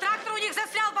 То трактор у них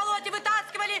застрял в болоте,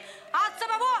 вытаскивали, а от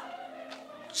самого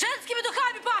женскими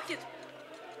духами пахнет.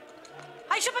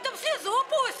 А еще потом слезу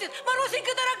упустит.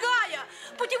 Марусенька дорогая,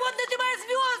 путеводная ты моя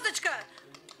звездочка.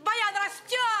 Баян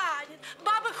растянет,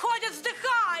 бабы ходят,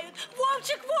 вздыхают.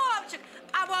 Вовчик, Вовчик,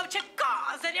 а Вовчик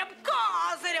козырем,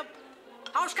 козырем.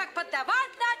 А уж как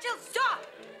поддавать начал, все.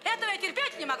 Этого я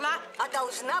терпеть не могла. А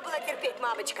должна была терпеть,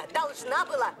 мамочка, должна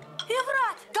была. И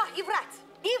врать. Да, и врать,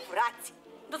 и врать.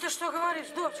 Да ты что говоришь,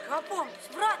 дочка, опомнись.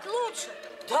 Врать лучше.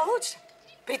 Да лучше.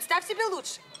 Представь себе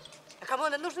лучше. А кому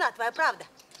она нужна, твоя правда?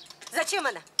 Зачем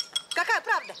она? Какая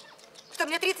правда? Что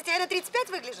мне 30, а я на 35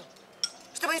 выгляжу?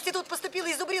 Что в институт поступила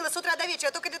и зубрила с утра до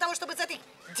вечера только для того, чтобы из этой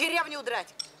деревни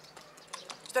удрать?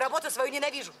 Что работу свою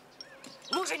ненавижу?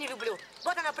 Мужа не люблю.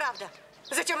 Вот она правда.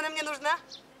 Зачем она мне нужна?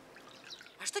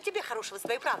 А что тебе хорошего с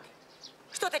твоей правдой?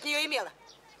 Что ты от нее имела?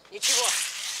 Ничего.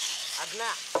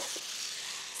 Одна.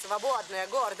 Свободная,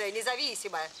 гордая,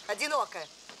 независимая, одинокая.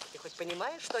 Ты хоть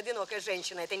понимаешь, что одинокая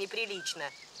женщина – это неприлично?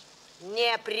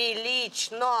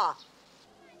 Неприлично!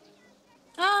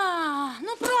 А,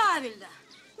 ну правильно.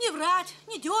 Не врать,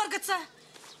 не дергаться,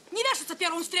 не вешаться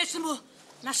первому встречному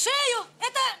на шею –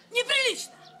 это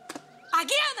неприлично. А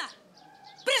Гена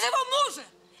при живом муже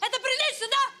 – это прилично,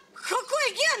 да?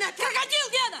 Какой Гена? Крокодил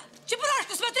Гена!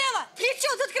 Чебурашку смотрела? При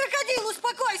чем тут крокодил?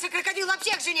 Успокойся, крокодил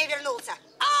вообще к жене вернулся.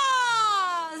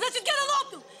 А, значит, Гена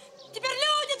лопнул. Теперь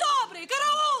люди добрые,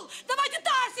 караул, давайте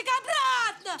Тарсика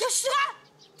обратно. Да что?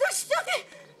 Да что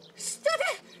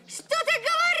ты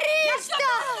говоришь? Я все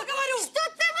правильно говорю. Что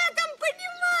ты в этом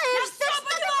понимаешь? Я все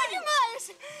понимаешь?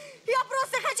 Я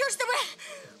просто хочу, чтобы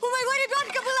у моего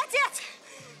ребенка был отец.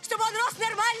 Чтобы он рос в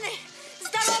нормальной,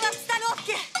 здоровой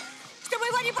обстановке. Чтобы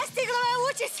его не постигла моя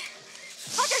участь.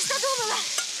 А ты что думала?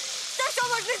 Что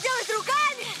можно сделать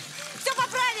руками? Все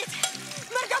поправить.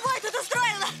 Мордюкова тут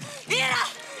устроила. Ира,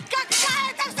 когда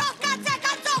это все в конце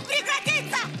концов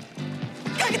прекратится?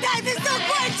 Когда это все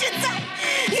кончится?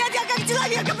 Я тебя как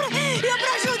человека, я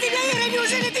прошу тебя, Ира,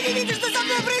 неужели ты не видишь, что со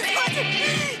мной происходит?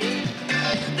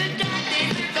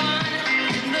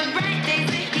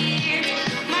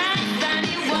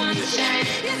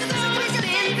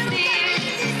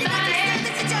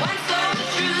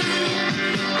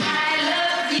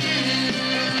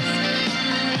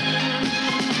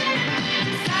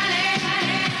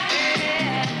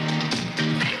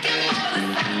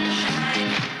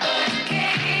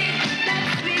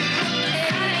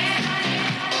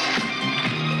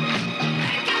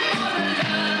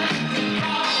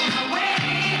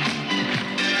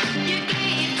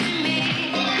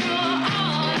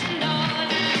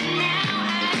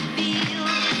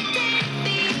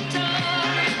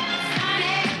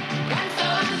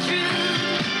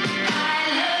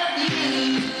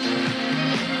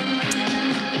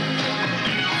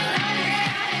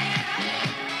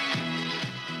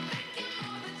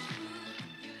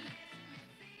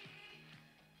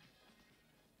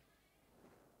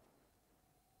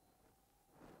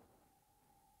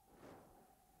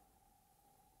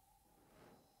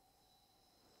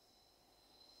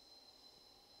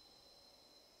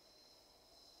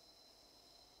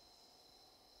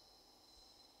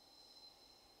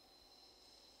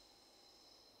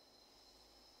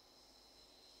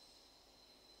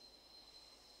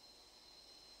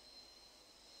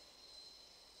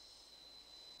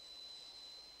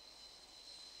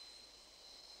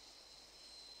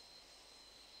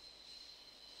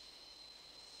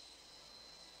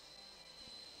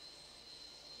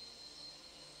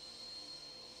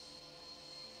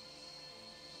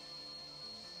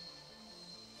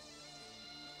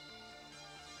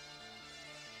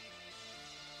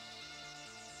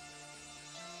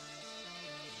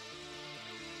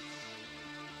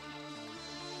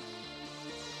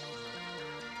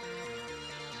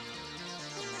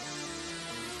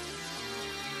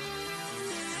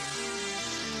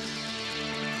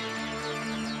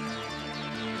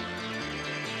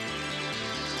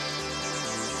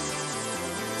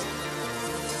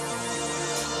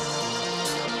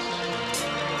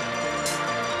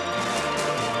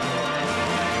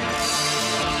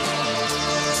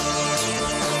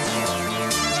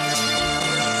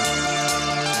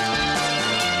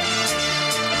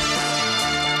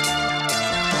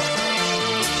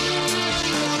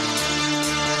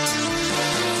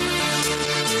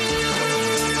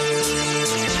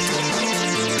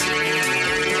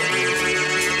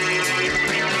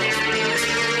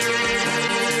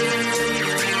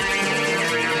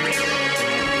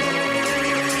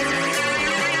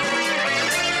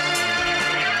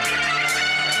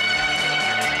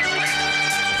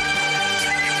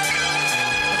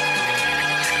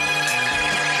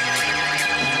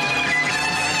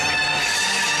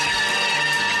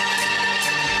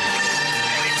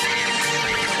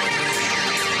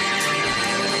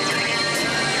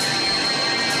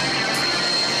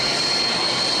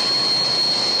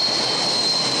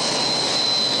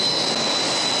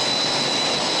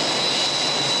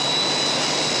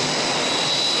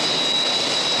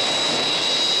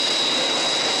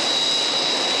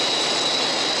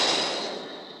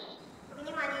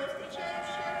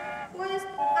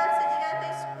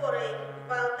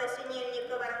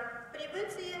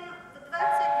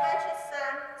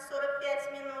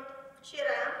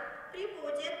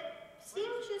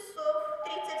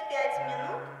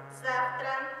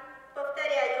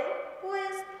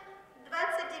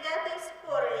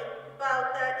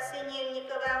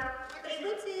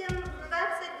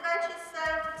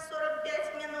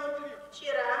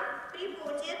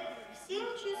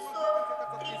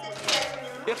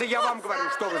 Это я вам говорю,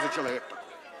 что вы за человек такой.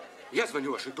 Я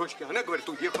звоню вашей дочке, она говорит,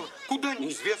 уехала. Куда,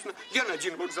 неизвестно. Я на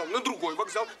один вокзал, на другой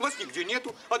вокзал. Вас нигде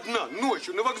нету. Одна,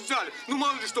 ночью, на вокзале. Ну,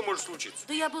 мало ли что может случиться.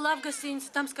 Да я была в гостинице,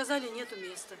 там сказали, нету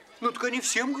места. Ну, так они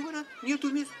всем говорят,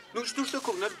 нету места. Ну, что ж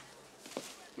такого,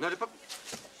 надо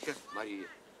Сейчас, Мария,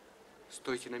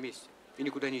 стойте на месте и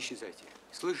никуда не исчезайте.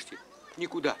 Слышите?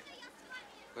 Никуда.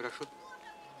 Хорошо?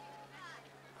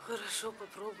 Хорошо,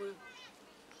 попробую.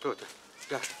 То-то,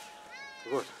 да.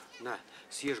 Вот, на,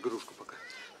 съешь грушку пока.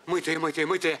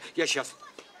 Мытая, я сейчас.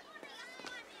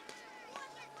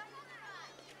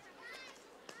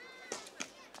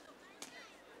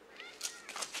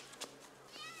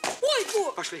 Ой,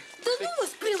 Бог! Пошли. Да ну вас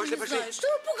прямо не знаю. Что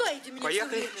вы пугаете меня?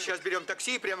 Поехали, сейчас берем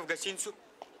такси и прямо в гостиницу.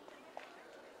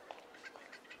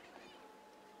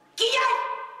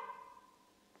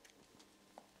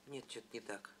 Нет, что-то не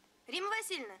так. Римма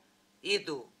Васильевна.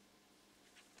 Иду.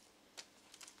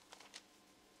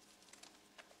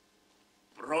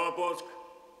 Пропуск.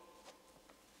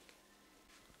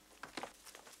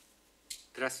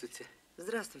 Здравствуйте.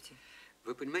 Здравствуйте.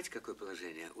 Вы понимаете, какое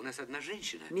положение? У нас одна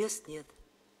женщина. Мест нет.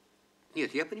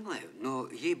 Нет, я понимаю, но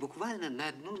ей буквально на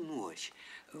одну ночь.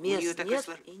 Мест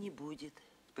нет и не будет.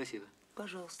 Спасибо.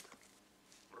 Пожалуйста.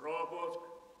 Пропуск.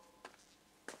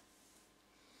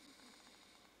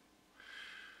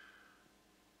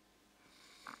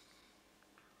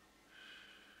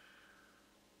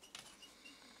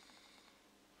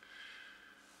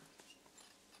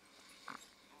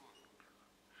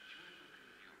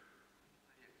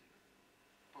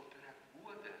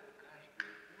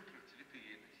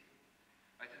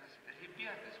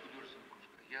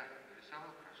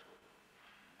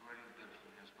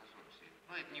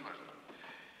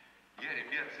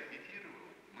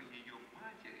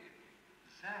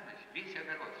 Весь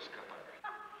огород ископали.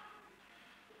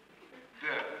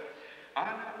 Да. А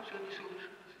она все не соглашалась.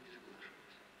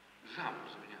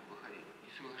 Замуж за меня выходить,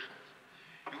 не соглашалась.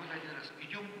 И вот один раз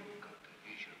идем как-то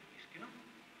вечером из кино,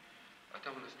 а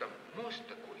там у нас там мост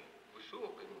такой,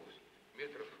 высокий мост,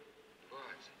 метров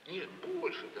 20, нет,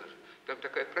 больше даже. Там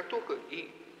такая протока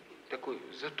и такой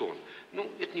затон.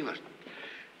 Ну, это не важно.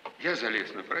 Я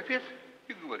залез на парапет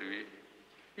и говорю ей,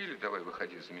 или давай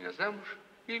выходи за меня замуж,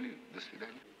 или до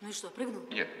свидания. Ну и что, прыгнул?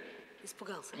 Нет.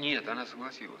 Испугался? Нет, она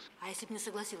согласилась. А если бы не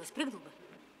согласилась, прыгнул бы?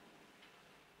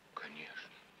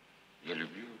 Конечно. Я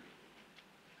любил ее.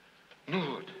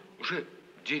 Ну вот, уже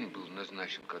день был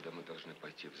назначен, когда мы должны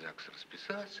пойти в ЗАГС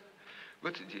расписаться. В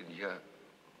этот день я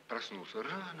проснулся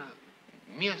рано,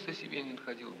 места себе не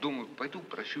находил. Думаю, пойду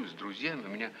прощусь с друзьями. У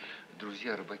меня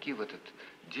друзья-рыбаки в этот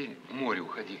день в море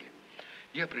уходили.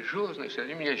 Я пришел, значит,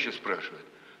 они меня еще спрашивают,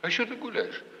 а что ты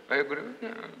гуляешь? А я говорю,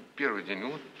 первый день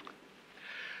отпуска.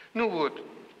 Ну вот,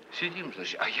 сидим,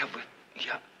 значит, а я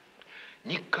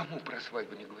никому про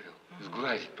свадьбу не говорил.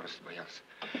 Сглазить просто боялся.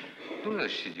 Ну,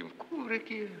 значит, сидим в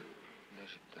кубрике,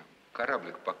 значит, там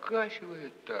кораблик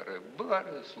покачивает,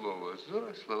 тары-бары, слово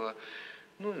за слово.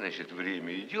 Ну, значит,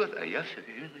 время идет, а я все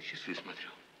время на часы смотрю.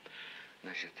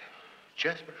 Значит,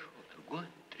 час прошел, другой,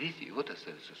 третий, и вот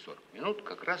остается 40 минут.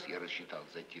 Как раз я рассчитал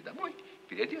зайти домой,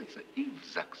 переодеться и в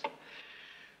ЗАГС.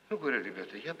 Ну, говорю,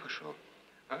 ребята, я пошел.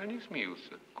 А они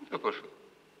смеются. Куда пошел?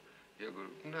 Я говорю,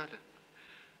 надо.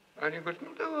 Они говорят,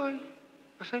 ну, давай.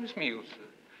 А сами смеются.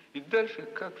 И дальше,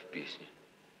 как в песне.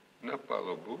 На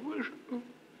палубу вышел,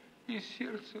 и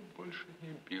сердце больше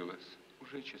не билось.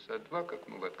 Уже часа 2, как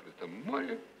мы в открытом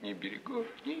море, ни берегов,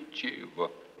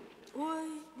 ничего.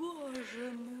 Ой,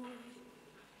 боже мой.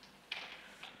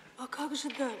 А как же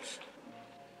дальше?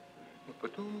 Ну,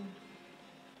 потом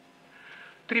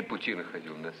 3 пути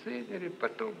находил на сейнере,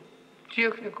 потом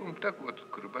техникум, так вот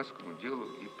к рыбацкому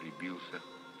делу и прибился.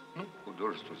 Ну,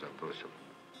 художество забросил.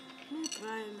 Ну, и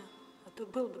правильно. А то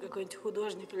был бы какой-нибудь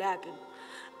художник Ляпин,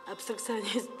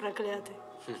 абстракционист проклятый.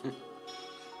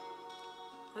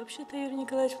 Вообще-то, Юрий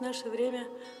Николаевич, в наше время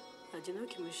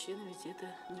одинокий мужчина, ведь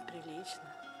это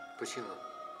неприлично. Почему?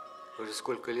 Уже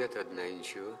сколько лет одна и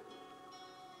ничего?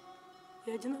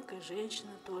 И одинокая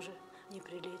женщина тоже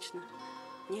неприлично.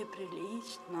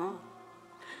 Неприлично.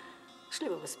 Шли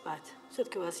бы вы спать.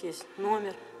 Все-таки у вас есть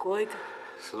номер, койка.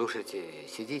 Слушайте,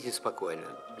 сидите спокойно.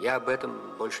 Я об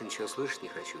этом больше ничего слышать не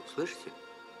хочу. Слышите?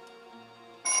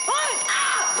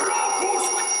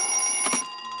 Пропуск!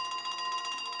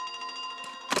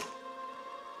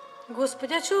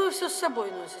 Господи, а чего вы все с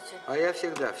собой носите? А я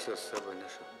всегда все с собой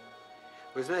ношу.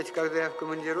 Вы знаете, когда я в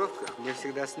командировках, мне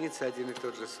всегда снится один и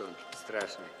тот же сон.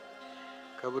 Страшный.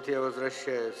 Как будто я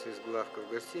возвращаюсь из главка в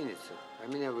гостиницу, а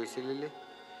меня выселили.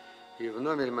 И в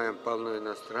номере моем полно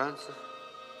иностранцев,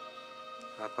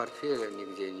 а портфеля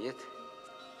нигде нет.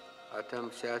 А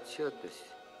там вся отчетность.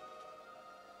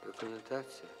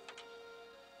 Документация.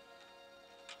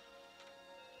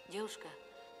 Девушка,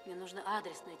 мне нужно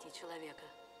адрес найти человека.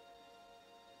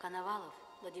 Коновалов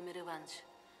Владимир Иванович,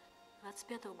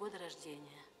 25-го года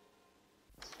рождения.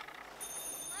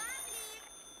 Павлик,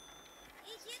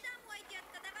 иди домой,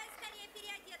 детка, давай скорее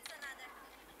переодеться надо.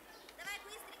 Давай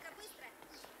быстренько, быстро.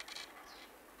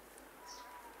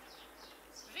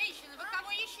 Женщина, вы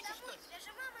кого ищете, что ли? Я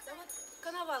же мама. Да вот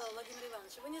Коновалов Владимир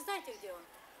Иванович, вы не знаете, где он?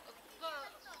 Вы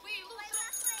лучше.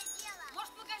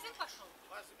 Может, в магазин пошел?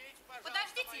 Возьмите, пожалуйста,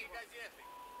 Подождите мои его. газеты.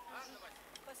 Анна Васильевна.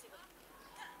 Спасибо.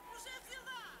 Уже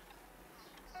взяла.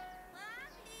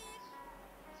 Павлик.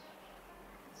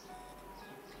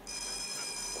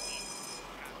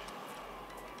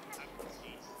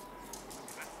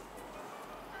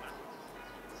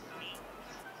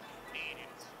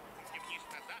 Вниз,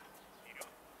 назад, вперед.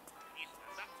 Вниз,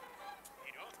 назад,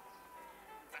 вперед.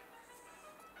 Так.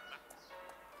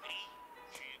 3,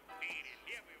 4,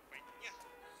 левую поднять.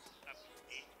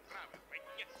 Опустить, правую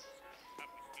поднять.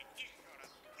 Опустить еще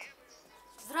раз левую.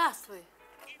 Здравствуй,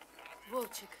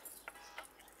 Вовчик.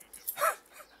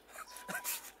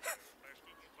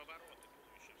 Прожгите повороты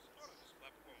туловища в сторону с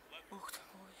хлопком в ладонь. Ух ты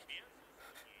мой. Без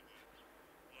сомнений.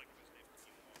 Ноги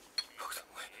поставьте немного. Ух ты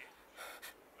мой.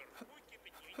 Руки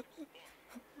поднимите в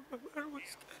сторону.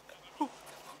 Маруська. Ух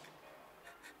ты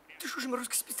мой. Ты что же,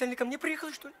 Маруська, специально ко мне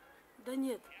приехала, что ли? Да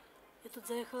нет, я тут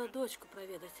заехала дочку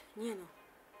проведать, Нину.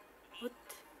 Вот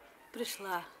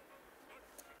пришла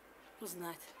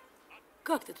узнать,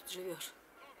 как ты тут живешь.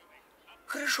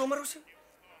 Хорошо, Маруся.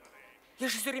 Я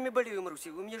же все время болею, Маруся.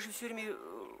 У меня же все время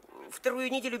вторую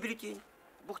неделю бюллетень.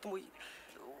 Бог ты мой.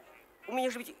 У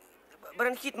меня же ведь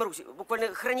бронхит, Маруся,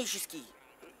 буквально хронический.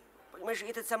 Понимаешь,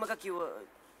 этот самый, как его,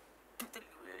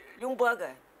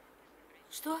 люмбага.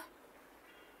 Что?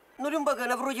 Ну, люмбага,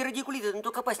 она вроде радикулита, но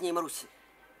только опаснее, Маруся.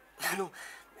 Ну,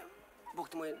 бог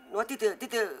ты мой. Ну, а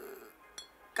ты-то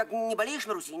как не болеешь,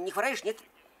 Маруся, не хвораешь, нет?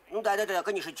 Ну да,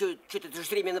 конечно, что-то же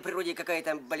все время на природе какая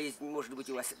там болезнь может быть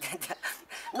у вас. Да.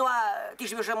 Ну а ты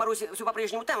живешь, Маруся, все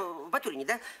по-прежнему там, в Батурине,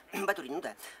 да? Батурине, ну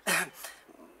да.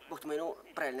 Бог ты мой, ну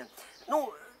правильно.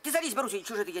 Ну, ты садись, Маруся,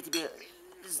 что же это я тебе...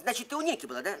 Значит, ты у Ники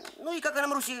была, да? Ну и как она,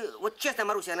 Маруся, вот честно,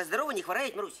 Маруся, она здорова, не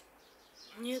хворает, Маруся?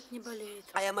 Нет, не болеет.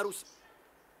 А я, Марусь,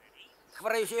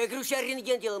 хвораю, я говорю, сейчас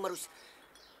рентген делал, Марусь.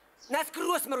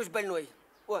 Насквозь, Марусь, больной.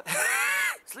 О,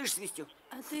 слышь, Свистю?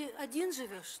 А ты один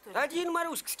живешь, что ли? Один,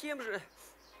 Маруська, с кем же?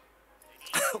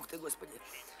 Ух ты, Господи.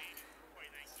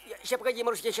 Сейчас, погоди,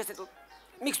 Марусь, я сейчас эту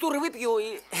микстуру выпью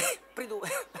и приду.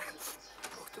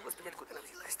 Ух ты, Господи, откуда она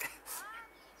взялась-то?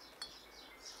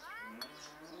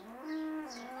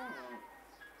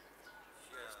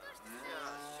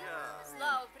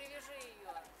 Слава, привяжи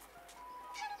ее.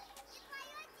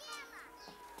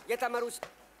 Я там, Марусь,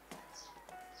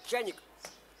 чайник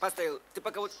поставил. Ты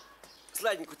пока вот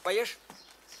сладенькую поешь.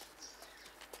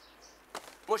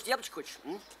 Может, яблочко хочешь?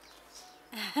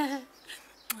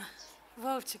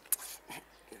 Вовчик.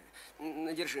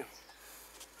 Держи.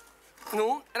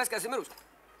 Ну, рассказывай, Марусь.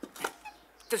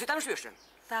 Ты все там живешь-то?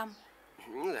 Там.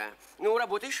 Ну да. Ну,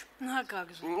 работаешь? Ну, а как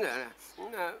же?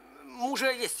 Да.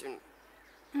 Мужа есть?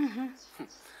 Угу.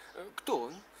 Кто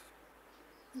он?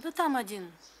 Да там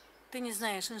один. Ты не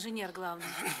знаешь, инженер главный.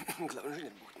 Главный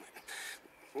инженер, бог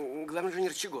мой. Главный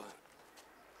инженер чего?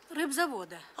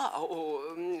 Рыбзавода.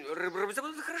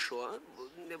 Рыбзавод, это хорошо.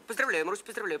 Поздравляю, Марусь,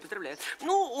 поздравляю.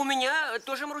 Ну, у меня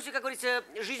тоже, Маруся, как говорится,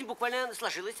 жизнь буквально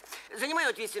сложилась. Занимаю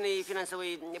ответственный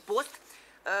финансовый пост.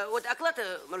 Вот оклад,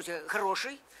 Маруся,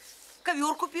 хороший.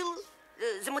 Ковер купил.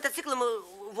 За мотоциклом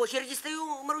в очереди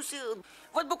стою, Маруся.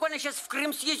 Вот буквально сейчас в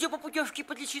Крым съездил по путевке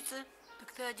подлечиться.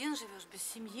 Так ты один живешь, без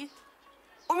семьи?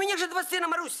 У меня же 2 сына,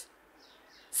 Марусь.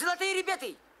 Золотые ребята.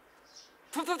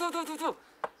 Фу-фу-фу-фу-фу.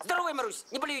 Здоровая, Марусь,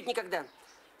 не болеют никогда.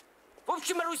 В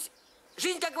общем, Марусь,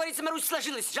 жизнь, как говорится, Марусь,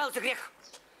 сложилась. Жаловаться грех.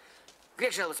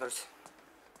 Грех жаловаться, Марусь.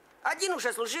 Один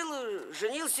уже служил,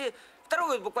 женился.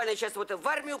 Второй вот буквально сейчас вот в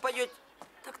армию пойдет.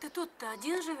 Так ты тут-то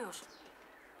один живешь?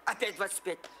 Опять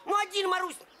 25. Ну, один,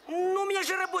 Марусь. Ну, у меня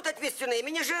же работа ответственная.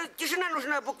 Мне же тишина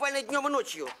нужна буквально днем и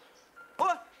ночью.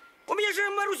 О, у меня же,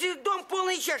 Марусь, дом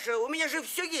полная чаша. У меня же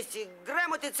все есть. И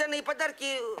грамоты, ценные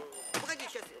подарки. Погоди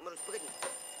сейчас, Марусь, погоди.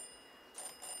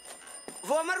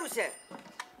 Во, Маруся,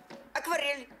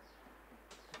 акварель.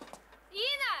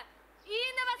 Инна,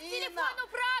 вас к телефону,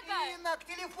 Прага. Инна, к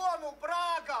телефону,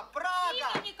 Прага.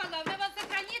 Инна Николаевна, вас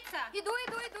сохранится? Иду.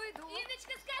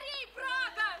 Инночка, скорей,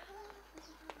 Прага.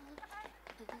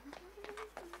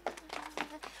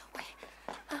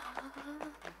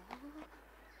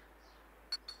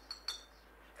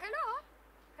 Hello.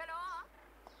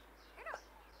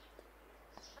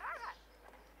 Прага.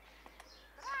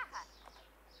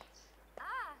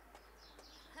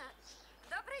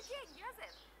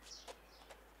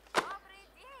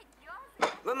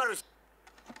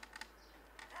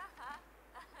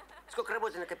 столько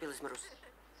работы накопилось, Марусь.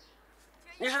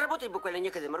 Мне же работать буквально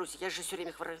некогда, Марусь. Я же все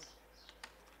время хвораю.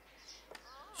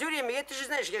 Все время. Ты же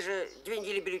знаешь, я же 2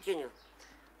 недели бюллетенил.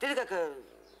 Ты как,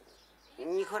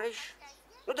 не хвораешь?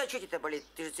 Ну да, что тебе болит?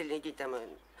 Ты же целый день там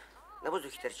на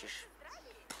воздухе торчишь.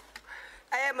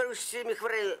 А я, Марусь, все время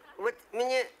хвораю. Вот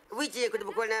мне выйти некуда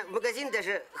буквально в магазин,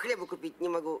 даже хлеба купить не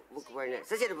могу буквально.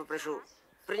 Соседа попрошу,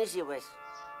 принеси, Вась.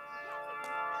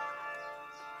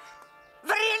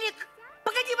 Вареник!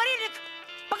 Погоди, вареник!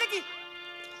 Погоди!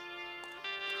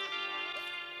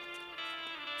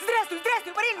 Здравствуй,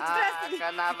 здравствуй, вареник, здравствуй!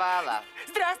 Коновалов.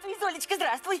 Здравствуй, Золечка,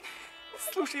 здравствуй!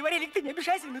 Слушай, вареник, ты не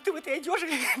обижайся, но ты в этой одежде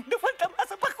на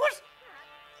фантомаса похож.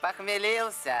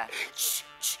 Похмелился?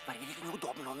 Вареник,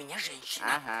 неудобно, у меня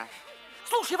женщина. Ага.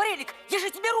 Слушай, вареник, я же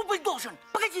тебе рубль должен.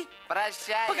 Погоди.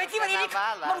 Прощай, Погоди, вареник.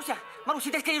 Коновалов.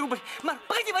 Маруся, дай скорее рубль.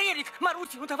 Погоди, вареник.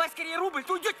 Маруся, ну давай скорее рубль.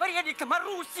 Ты уйдешь, вареник-то,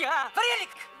 Маруся. Вареник.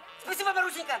 Спасибо,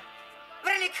 Марусенька.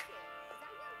 Вареник.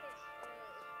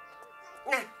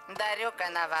 На. Дарю,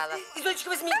 Коновалов. Золечка,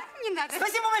 возьми. Не надо.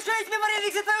 Спасибо большое тебе,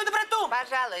 вареник, за твою доброту.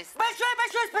 Пожалуйста.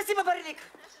 Большое спасибо, вареник.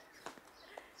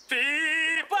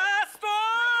 Ты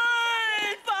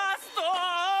постой,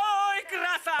 постой,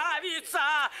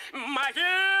 красавица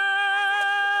моя!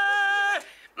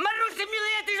 Маруся,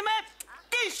 милая, ты же моя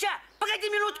тыща! Погоди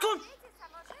минутку!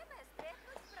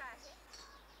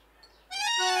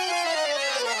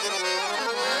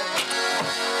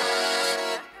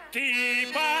 Ты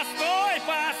постой,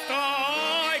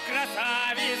 постой,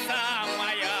 красавица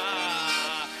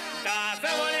моя!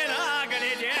 Дозволено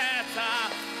глядеться,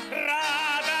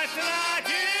 радость на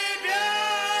тебя!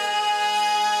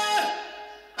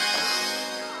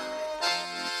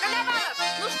 Коновалов,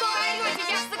 ну что вы орете?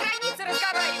 Я же за границей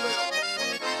разговариваю.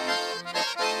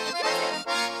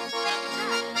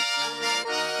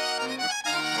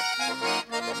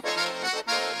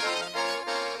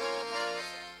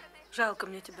 Жалко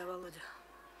мне тебя, Володя.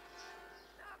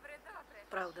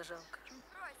 Правда, жалко.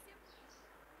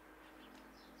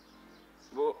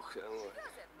 Бог ты мой.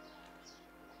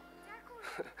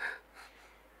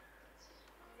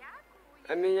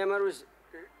 А меня, Марусь,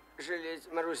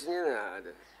 жалеть, Марусь, не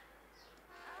надо.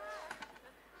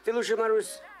 Ты лучше,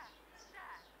 Марусь,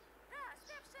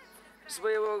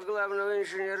 своего главного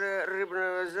инженера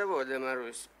рыбного завода,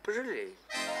 Марусь, пожалей.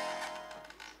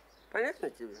 Понятно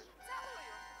тебе?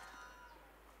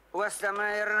 У вас там,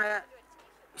 наверное,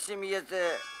 в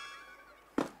семье-то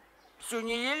всю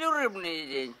неделю рыбный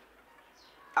день.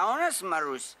 А у нас,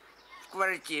 Марусь, в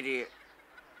квартире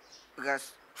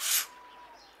газ.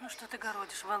 Ну что ты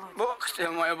городишь, Володя? Бог ты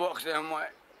мой,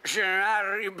 жена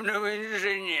рыбного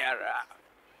инженера.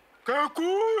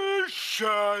 Какое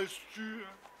счастье!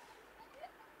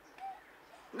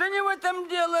 Да не в этом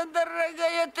дело,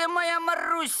 дорогая ты моя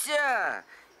Маруся.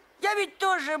 Я ведь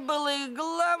тоже был и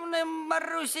главным,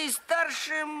 Маруся, и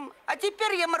старшим. А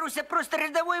теперь я, Маруся, просто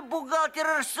рядовой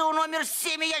бухгалтер РСУ номер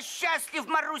 7. И я счастлив,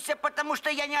 Маруся, потому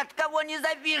что я ни от кого не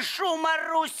завишу,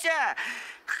 Маруся.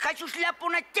 Хочу шляпу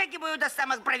натягиваю до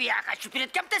самых бровей, а хочу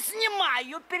перед кем-то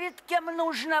снимаю, перед кем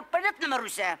нужно. Понятно,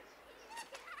 Маруся?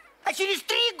 А через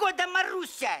 3 года,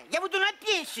 Маруся, я буду на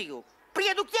пенсию.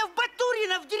 Приеду к тебе в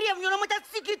Батурино, в деревню на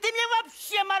мотоцикле. Ты меня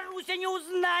вообще, Маруся, не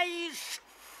узнаешь.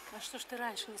 А что ж ты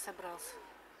раньше не собрался?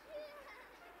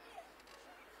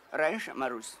 Раньше,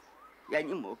 Марусь, я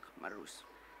не мог, Марусь.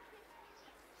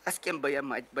 А с кем бы я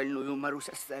мать больную, Марусь,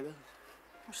 оставил?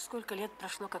 Уж сколько лет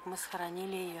прошло, как мы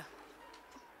схоронили ее.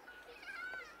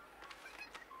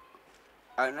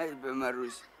 Она бы,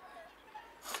 Марусь,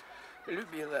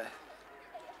 любила.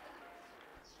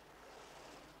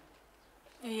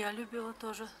 И я любила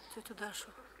тоже тетю Дашу.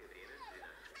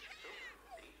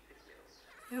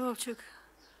 И, Вовчик,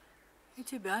 и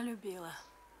тебя любила.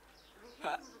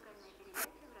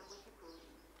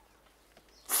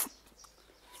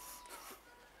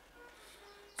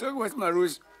 Так вот,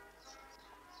 Марусь,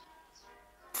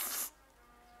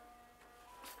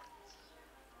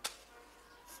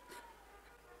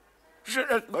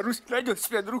 жена, Марусь, найдет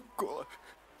себе другого.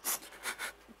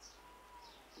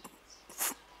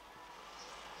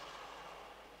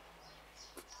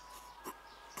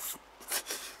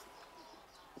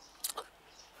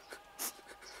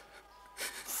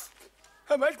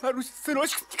 А мать Марусь,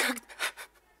 сыночек, никогда.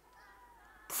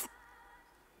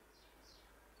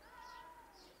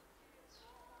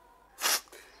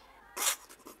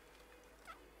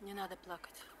 Не надо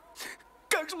плакать.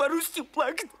 Как же, Марусь, не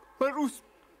плакать, Марусь?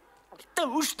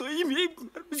 Того, что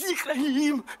имеем, Марусь, не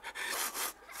храним.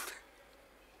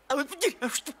 А вот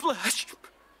потеряв, что плачем.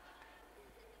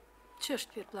 Чего ж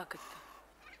теперь плакать-то?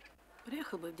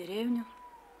 Приехал бы в деревню.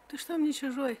 Ты что мне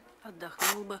чужой?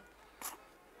 Отдохнул бы.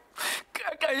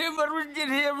 такая, Марусь,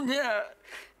 деревня.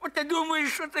 Вот ты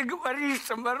думаешь, что ты говоришь,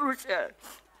 Маруся?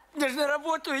 Даже на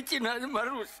работу идти надо,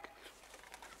 Марусь.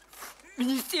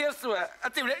 Министерство, а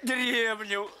ты, блядь,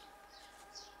 деревню.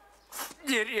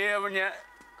 Деревня.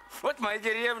 Вот моя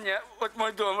деревня, вот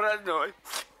мой дом родной.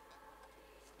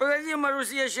 Погоди,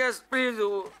 Марусь, я сейчас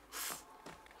приду.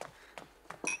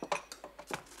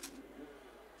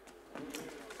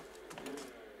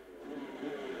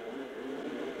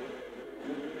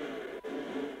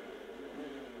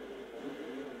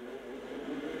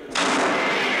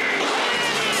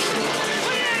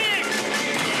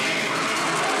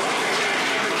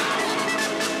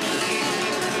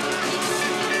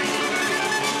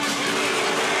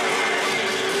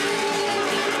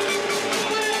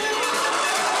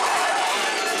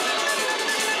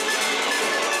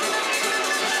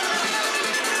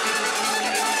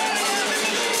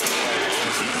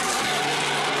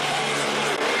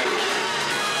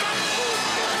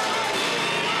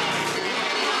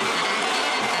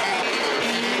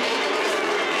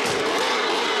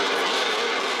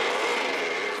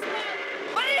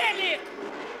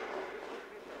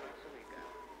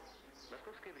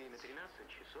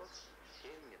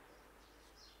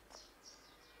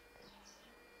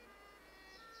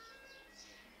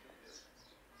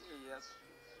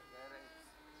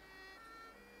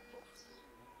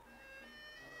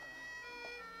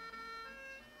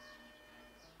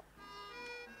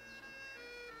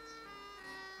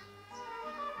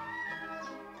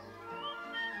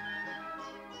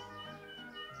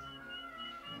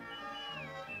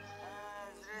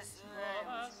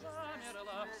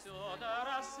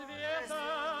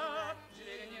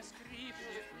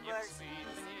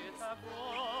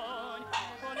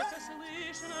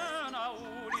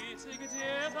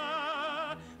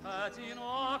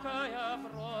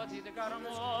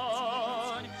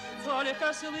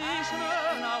 Только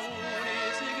слышно на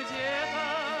улице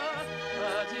где-то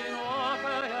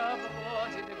одинокая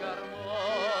бродит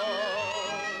гармонь.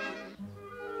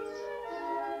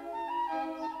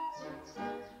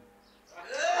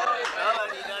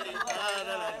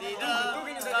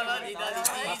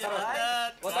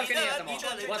 Вот только не этому.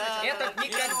 Вот этот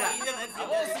никогда. А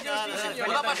вот идешь,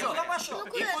 куда пошел? Куда пошел?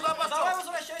 И куда пошел? Давай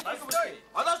возвращайся. Постой.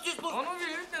 Подожди, слушай. Он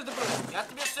увидит, между прочим. Я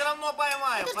тебе все равно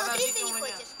поймаю. Ты Подожди, ты не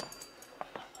хочешь.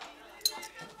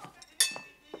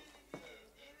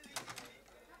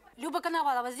 Люба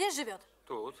Коновалова здесь живет?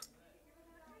 Тут.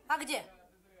 А где?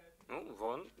 Ну,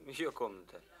 вон ее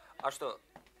комната. А что?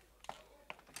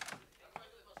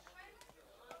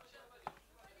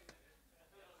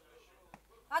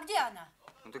 А где она?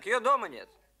 Ну, так ее дома нет.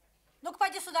 Ну-ка,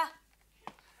 пойди сюда.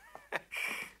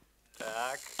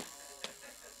 Так.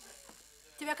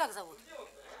 Тебя как зовут?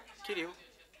 Кирилл.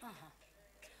 Ага.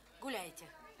 Гуляете?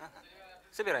 Ага.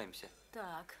 Собираемся.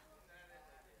 Так.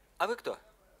 А вы кто?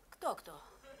 Кто-кто?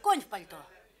 Конь в пальто.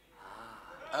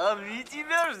 А мы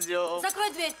тебя ждем.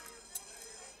 Закрой дверь.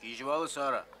 Ищевала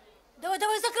Сара. Давай,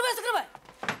 давай, закрывай, закрывай.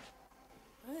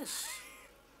 Ишь,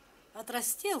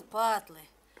 отрастил патлы,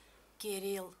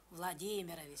 Кирилл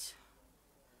Владимирович.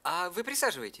 А вы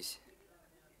присаживайтесь.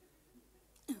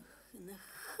 Эх,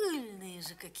 нахальные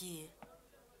же какие.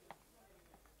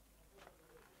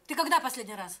 Ты когда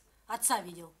последний раз отца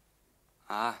видел?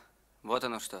 А, вот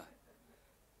оно что.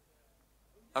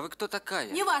 А вы кто такая?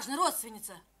 Неважно,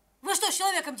 родственница. Вы что с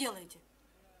человеком делаете?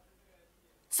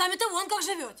 Сами-то вон как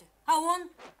живете. А он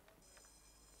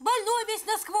больной весь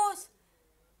насквозь.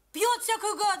 Пьет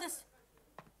всякую гадость.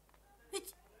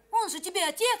 Ведь он же тебе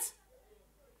отец,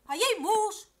 а ей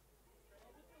муж.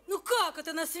 Ну как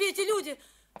это на свете люди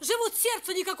живут,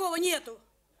 сердца никакого нету?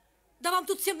 Да вам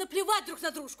тут всем наплевать друг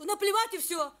на дружку. Наплевать и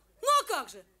все. Ну а как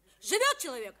же? Живет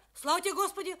человек, слава тебе,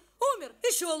 Господи, умер,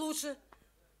 еще лучше.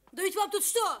 Да ведь вам тут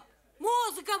что?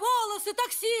 Музыка, волосы,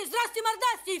 такси, здрасте,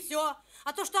 мордасти и все.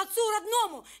 А то, что отцу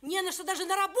родному не на что даже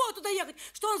на работу доехать,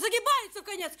 что он загибается в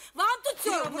конец, вам тут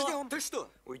все равно. Ты что?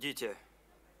 Уйдите.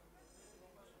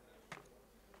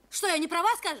 Что, я не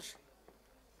права, скажешь?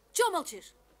 Чего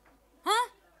молчишь? А?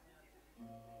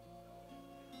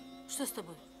 Что с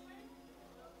тобой?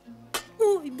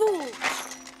 Ой, Бог!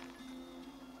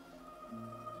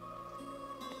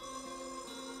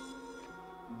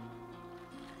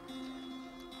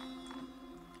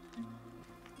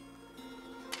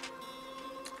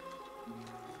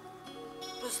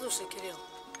 Послушай, Кирилл.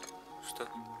 Что?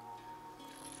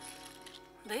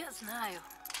 Да я знаю,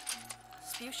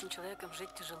 с пьющим человеком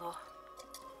жить тяжело.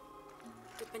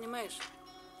 Ты понимаешь,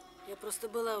 я просто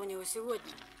была у него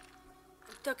сегодня.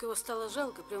 Так его стало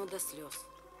жалко прямо до слез.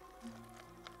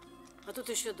 А тут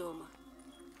еще дома.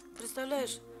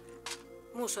 Представляешь,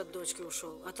 муж от дочки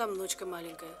ушел, а там внучка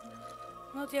маленькая.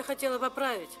 Ну вот я хотела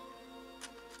поправить.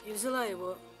 И взяла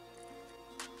его,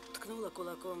 ткнула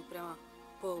кулаком прямо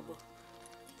по лбу.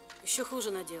 Еще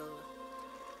хуже наделала.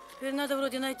 Теперь надо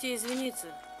вроде найти и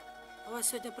извиниться. У вас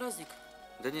сегодня праздник?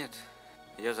 Да нет,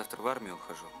 я завтра в армию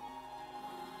ухожу.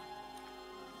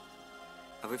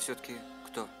 А вы все-таки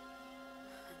кто?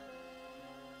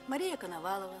 Мария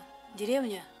Коновалова,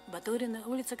 деревня Батурина,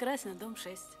 улица Красина, дом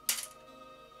 6.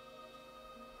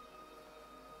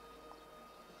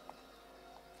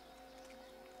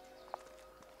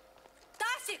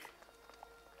 Тасик!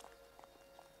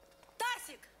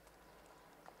 Тасик!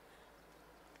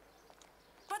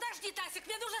 Подожди, Тасик,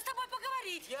 мне нужно с тобой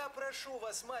поговорить. Я прошу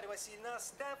вас, Марья Васильевна,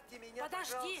 оставьте меня,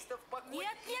 Подожди. пожалуйста, в покое.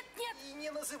 Нет, нет, нет. И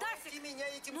не называйте Тасик, меня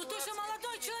этим ну ты же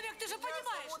молодой человек, ты же понимаешь.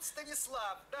 Меня зовут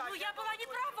Станислав. Да, ну я была не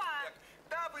права.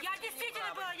 Да, вы я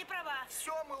действительно была не права.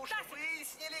 Все мы уже Тасик,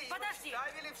 выяснили подожди. и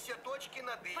расставили все точки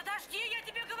над «и». Подожди, я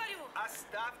тебе говорю.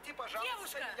 Оставьте, пожалуйста,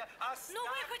 девушка, меня. Оставьте, ну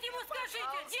вы хоть ему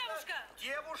скажите, девушка.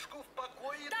 Девушку в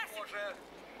покое Тасик, тоже.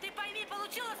 Ты пойми,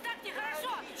 получилось так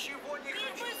нехорошо. Я ничего не хочу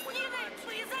мы с Ниной, понимать.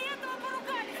 мы из-за этого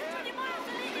поругались. Понимаешь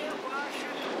или нет? Ваши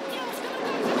девушка, ну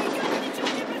как же вы идете, ничего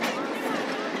не обратите внимания.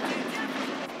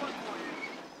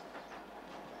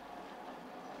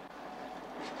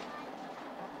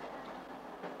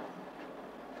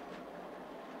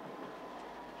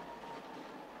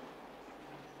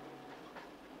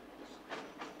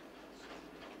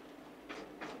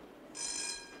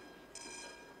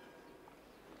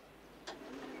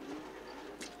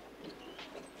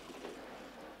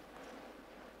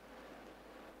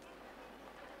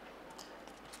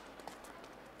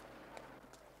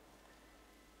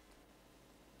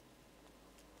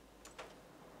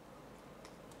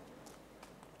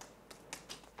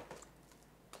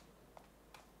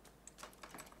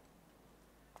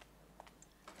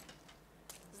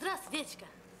 Здравствуй, Детечка.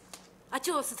 А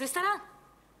что у вас тут, ресторан?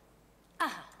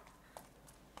 Ага.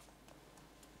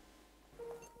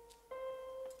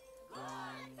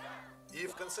 И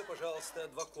в конце, пожалуйста,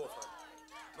 2 кофа.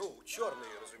 Ну,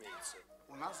 черные, разумеется.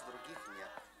 У нас других нет.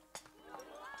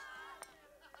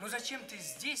 Ну зачем ты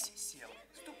здесь сел?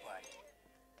 Ступай.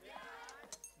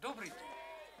 Добрый день.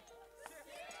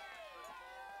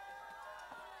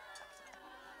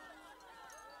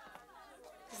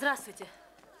 Здравствуйте.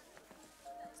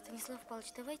 Станислав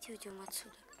Павлович, давайте уйдем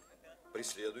отсюда.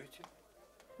 Преследуйте.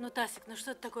 Ну, Тасик, ну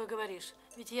что ты такое говоришь?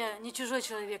 Ведь я не чужой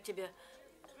человек тебе.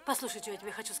 Послушай, что я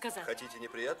тебе хочу сказать. Хотите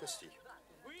неприятностей?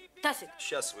 Тасик.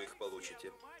 Сейчас вы их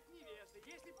получите.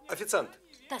 Официант.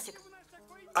 Тасик.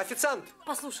 Официант.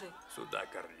 Послушай. Сюда,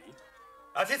 Карли.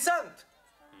 Официант.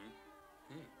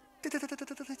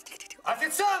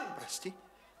 Официант. Прости.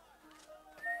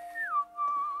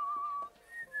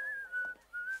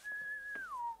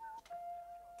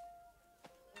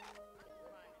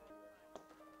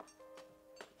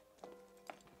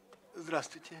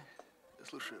 Здравствуйте.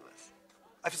 Слушаю вас.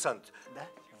 Официант. Да?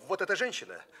 Вот эта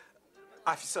женщина.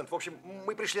 Официант, в общем,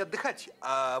 мы пришли отдыхать,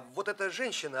 а вот эта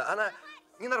женщина, она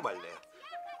ненормальная.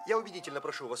 Я убедительно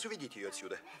прошу вас, уведите ее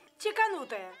отсюда.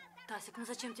 Чеканутая. Тасик, ну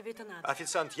зачем тебе это надо?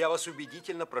 Официант, я вас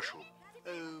убедительно прошу.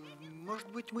 Может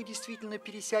быть, мы действительно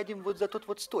пересядем вот за тот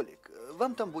вот столик.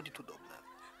 Вам там будет удобно.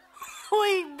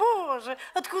 Ой, боже,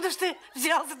 откуда ж ты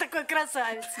взялся такой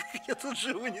красавец? Я тут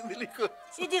живу недалеко.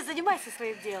 Иди, занимайся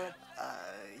своим делом.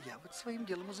 А я вот своим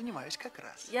делом и занимаюсь как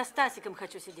раз. Я с Тасиком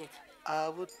хочу сидеть.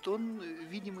 А вот он,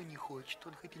 видимо, не хочет.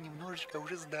 Он хоть и немножечко, а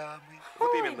уже с дамой.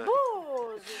 Вот именно.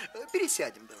 Боже.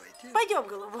 Пересядем давайте. Пойдем,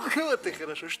 голубок. Вот и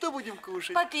хорошо. Что будем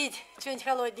кушать? Попить чего-нибудь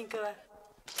холодненького.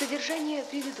 Содержание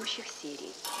предыдущих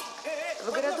серий.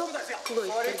 В городок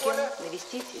Клойстерген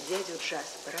навестить дядю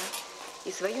Джаспера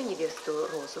и свою невесту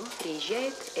Розу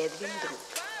приезжает Эдвин Друп.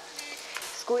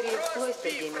 Вскоре в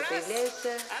Клойстергене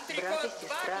появляются брат и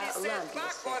сестра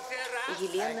Ландлесы,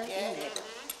 Елена и Невилл.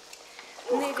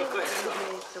 Невилл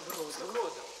влюбляется в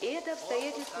Розу, и это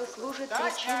обстоятельство служит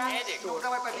причиной ссоры.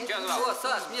 О,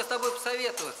 Саш, мне с тобой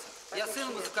посоветоваться. Я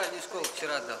сыну музыкальную школу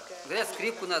вчера дал. Говорят,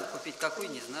 скрипку надо купить, какую,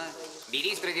 не знаю.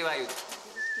 Бери, Страдивари.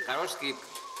 Хорошая скрипка.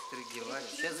 Страдивари.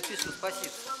 Сейчас запишу,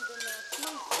 спасибо.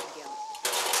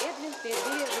 Эдвин в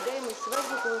преддверии ожидаемой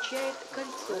свадьбы получает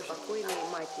кольцо покойной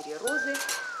матери Розы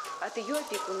от ее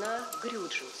опекуна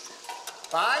Грюджиуса.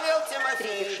 Павел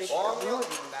Тимофеевич, Встретившись вновь,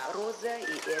 Роза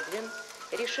и Эдвин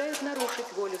решают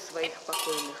нарушить волю своих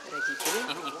покойных родителей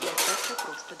и остаться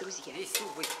просто друзьями.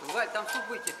 Там суп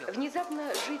выкипел.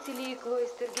 Внезапно жителей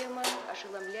Клойстергема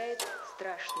ошеломляет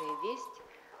страшная весть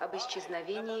об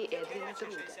исчезновении Эдвина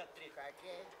Друда.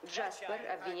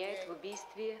 Джаспер обвиняет в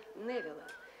убийстве Невилла,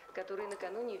 который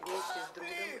накануне вместе с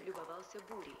Друдом любовался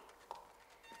бурей.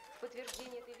 В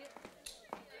подтверждение этой версии...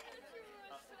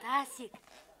 Тасик,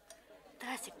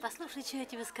 Тасик, послушай, что я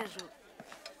тебе скажу.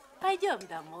 Пойдем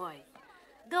домой.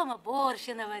 Дома борщ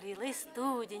я наварила, и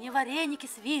студень, и вареники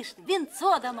с вишней,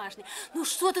 винцо домашнее. Ну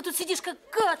что ты тут сидишь, как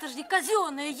каторжник,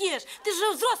 казенное ешь? Ты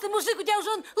же взрослый мужик, у тебя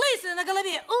уже он лысина на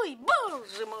голове. Ой,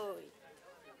 боже мой.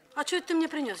 А что это ты мне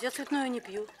принес? Я цветное не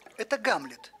пью. Это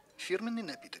Гамлет, фирменный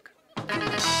напиток.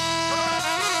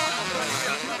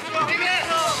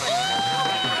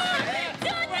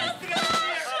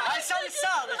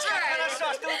 Александр Александрович, как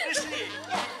хорошо, что вы пришли.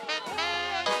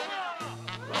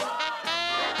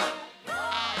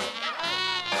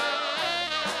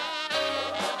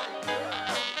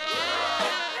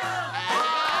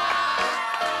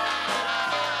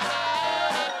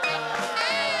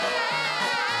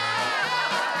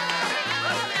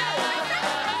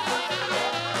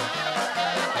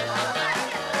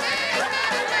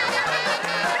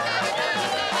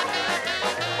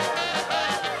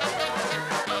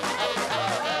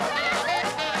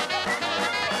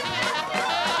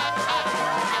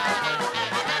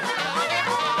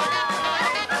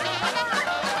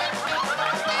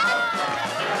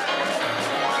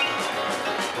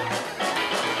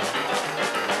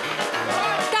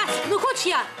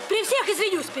 Я при всех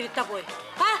извинюсь перед тобой,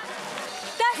 а?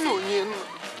 Тасик? Ну, не...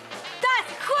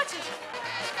 Тасик, хочешь?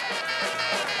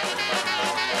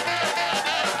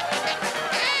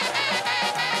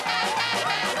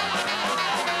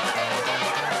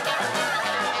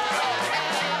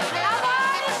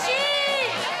 Товарищи!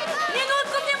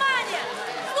 Минутку внимания!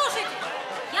 Слушайте,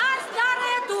 я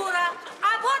старая дура,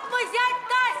 а вот мой зять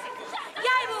Тасик.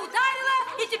 Я его ударила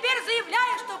и теперь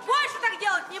заявляю, что больше так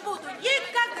делать не буду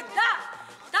никогда.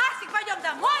 Тасик, пойдем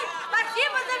домой.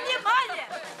 Спасибо за внимание.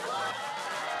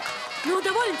 Ну,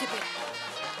 доволен теперь?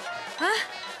 А?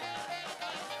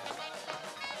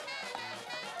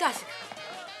 Тасик,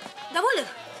 доволен?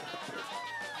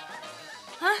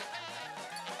 А?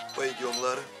 Пойдем,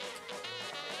 Лара.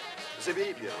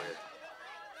 Забери первое.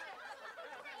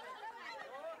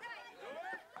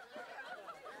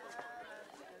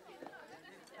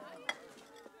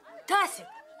 Тасик!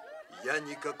 Я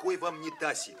никакой вам не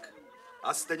Тасик,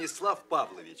 а Станислав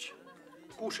Павлович.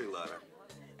 Кушай, Лара.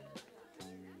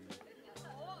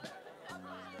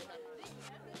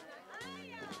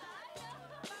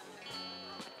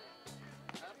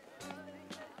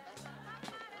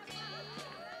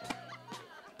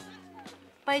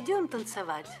 Пойдем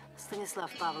танцевать,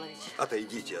 Станислав Павлович.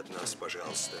 Отойдите от нас,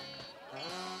 пожалуйста.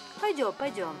 Пойдем,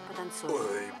 пойдем, потанцуем.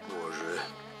 Ой, боже.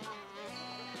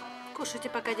 Кушайте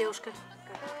пока, девушка.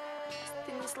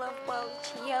 Станислав Павлович,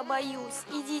 я боюсь.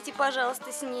 Идите,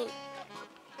 пожалуйста, с ней.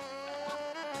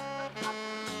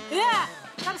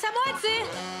 Комсомольцы!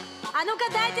 А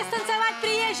ну-ка дайте станцевать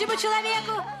приезжему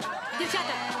человеку.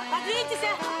 Девчата, подвиньтесь.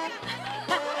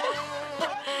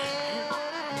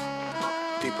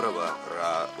 Ты права.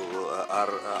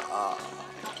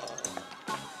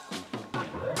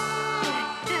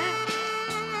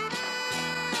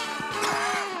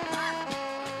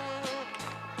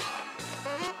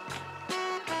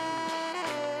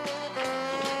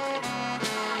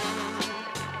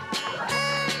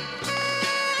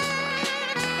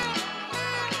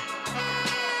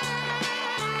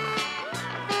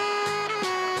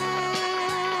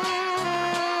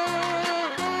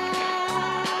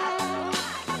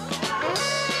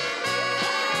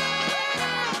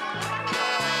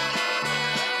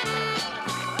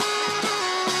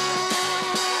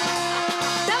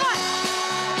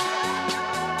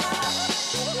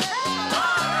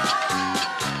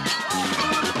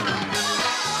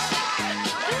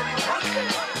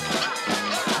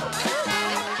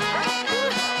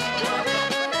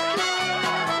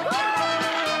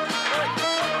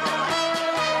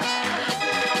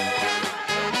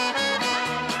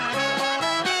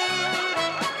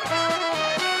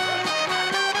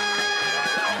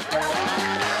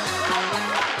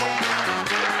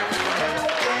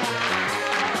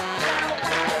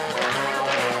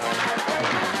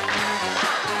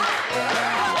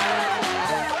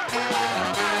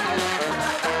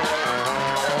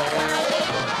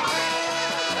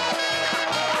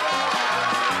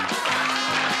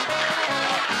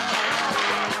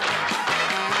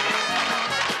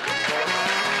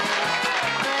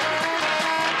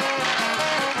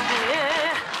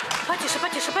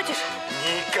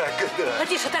 Никогда.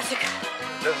 Потише, Тасик.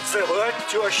 Танцевать,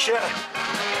 теща.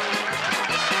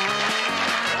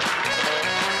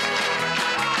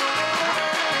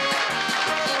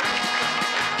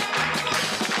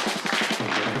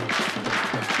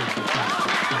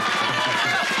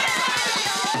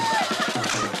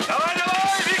 Давай,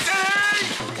 давай, Викторий!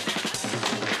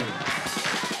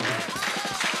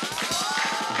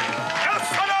 Я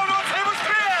сюда!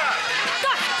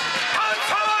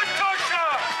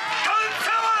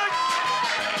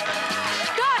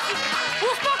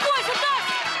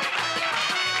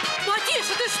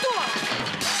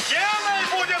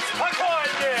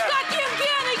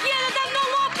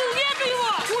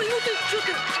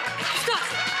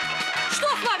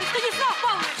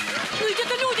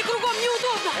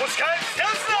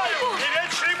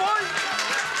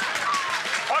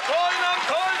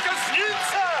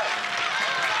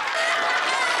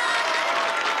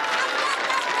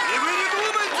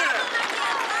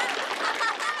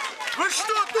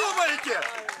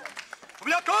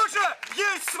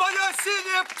 своя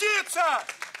синяя птица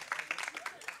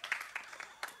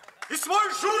и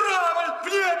свой журавль в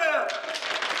небе.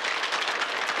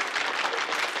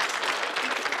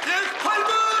 Я их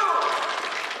поймаю!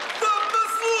 Дам на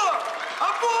зло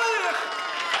обоих!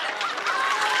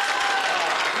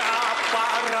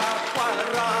 Пора,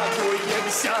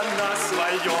 порадуемся на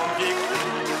своем веку,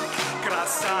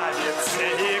 красавице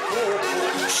и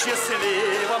куку,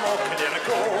 счастливому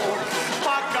клерку.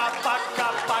 Пока-пока,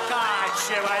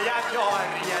 покачивая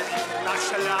перья на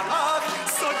шляпах,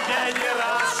 судьбе не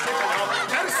расшибем.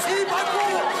 Мерси, Богу,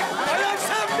 мы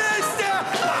все вместе.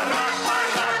 Пора,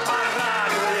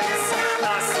 порадуемся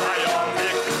на своем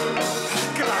веку,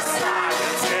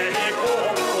 красавице и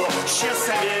куку,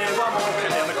 счастливому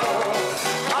клерку.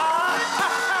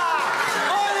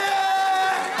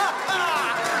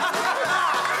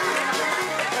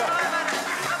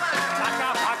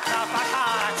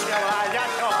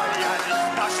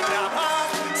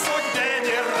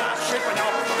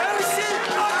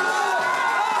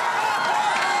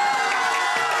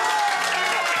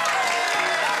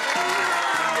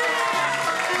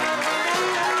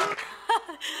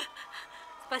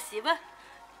 Спасибо.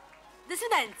 До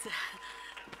свидания.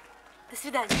 До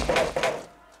свидания.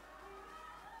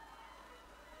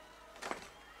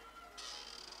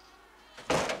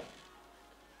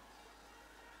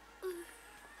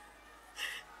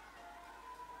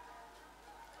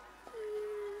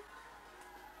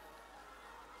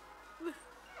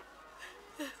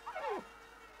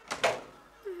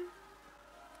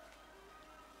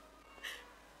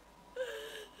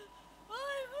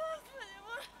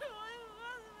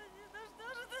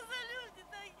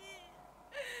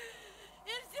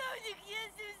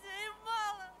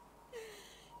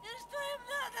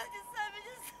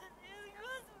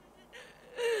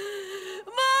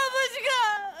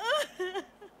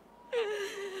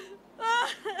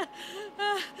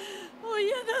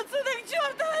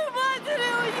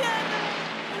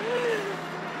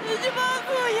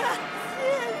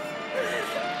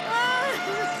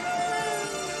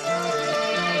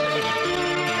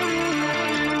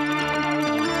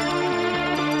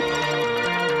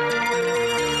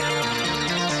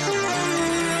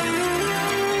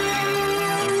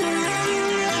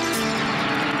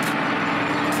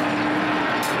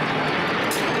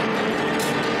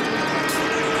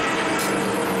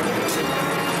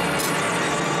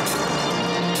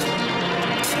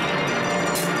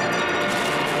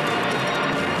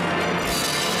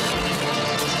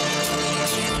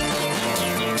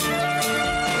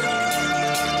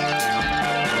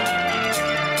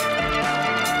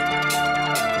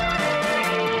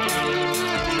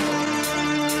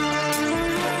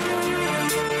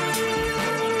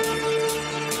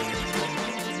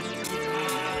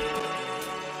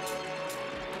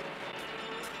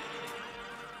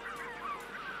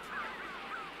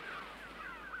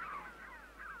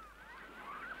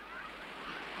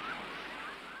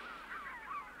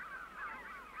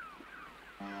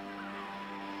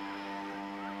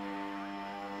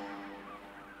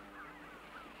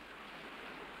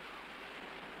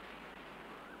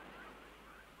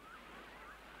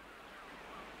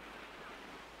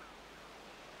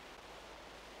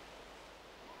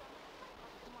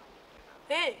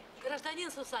 Эй, гражданин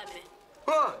с усами.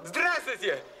 О,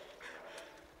 здравствуйте!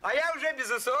 А я уже без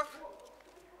усов.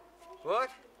 Вот,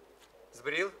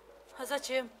 сбрил. А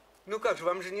зачем? Ну как же,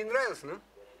 вам же не нравилось, ну?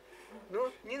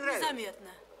 Ну, не нравилось. Незаметно.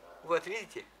 Вот,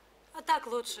 видите? А так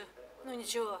лучше. Ну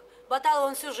ничего, ботал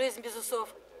он всю жизнь без усов.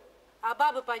 А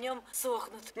бабы по нем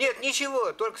сохнут. Нет,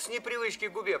 ничего, только с непривычки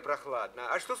к губе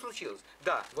прохладно. А что случилось?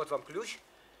 Да, вот вам ключ.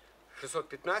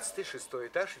 615, 6-й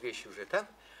этаж, вещи уже там.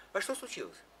 А что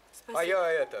случилось? Спасибо. А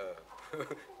я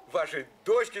вашей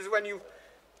дочке звонил.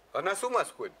 Она с ума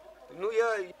сходит. Ну,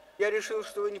 я решил,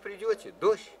 что вы не придете.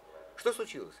 Дочь, что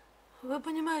случилось? Вы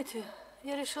понимаете,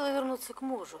 я решила вернуться к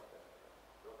мужу.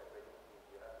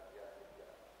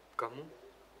 Кому?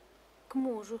 К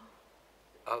мужу.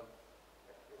 А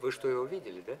вы что, его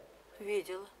видели, да?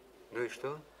 Видела. Ну и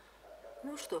что?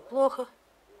 Ну что, плохо.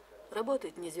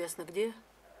 Работает неизвестно где.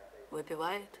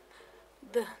 Выпивает.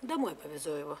 Да домой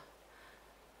повезу его.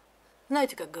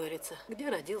 Знаете, как говорится, где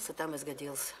родился, там и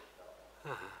сгодился.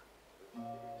 Ага.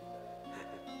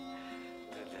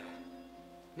 Да-да.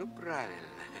 Ну, правильно.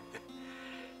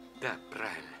 Да,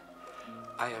 правильно.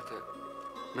 А это...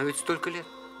 Но ведь столько лет...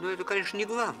 Ну, это, конечно, не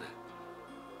главное.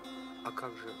 А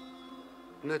как же...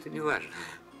 Ну, это не важно.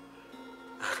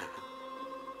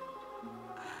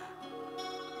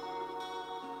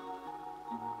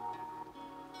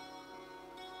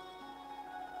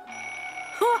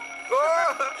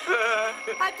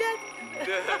 Опять?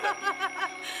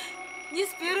 Не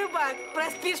спи, рыбак,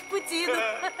 проспишь путину.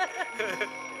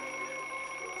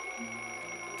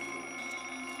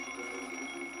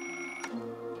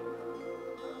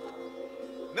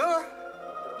 Ну,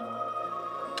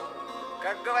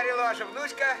 как говорила ваша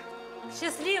внучка.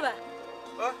 Счастливо.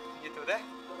 О, не туда.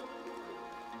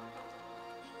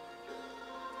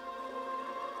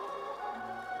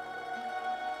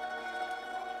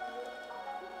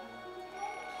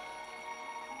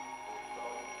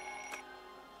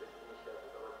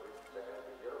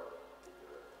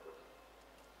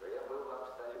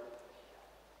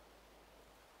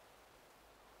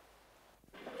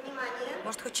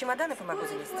 Может, хоть чемоданы помогу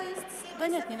занести? Да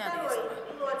нет, не надо, я сама.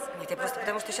 Нет, я просто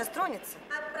потому, что сейчас тронется.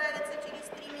 Отправится через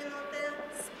 3 минуты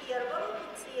с первого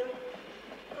пути.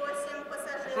 Просим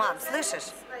пассажиров... Мам,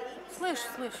 слышишь? Слышу,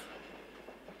 слышу.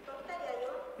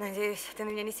 Надеюсь, ты на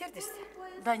меня не сердишься?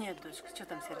 Да нет, дочка, что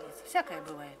там сердиться? Всякое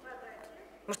бывает.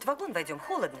 Может, в вагон войдем?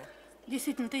 Холодно.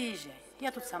 Действительно, ты езжай.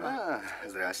 Я тут сама.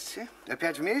 Здравствуйте.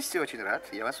 Опять вместе, очень рад.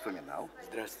 Я вас вспоминал.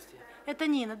 Здравствуйте. Это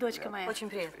Нина, дочка моя. Очень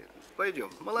приятно.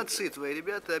 Пойдем. Молодцы твои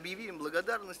ребята. Объяви им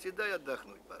благодарность и дай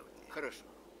отдохнуть пару дней. Хорошо.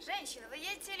 Женщина, вы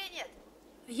едете или нет?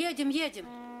 Едем, едем.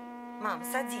 Мам,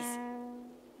 садись.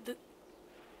 Да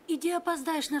иди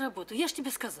опоздаешь на работу, я ж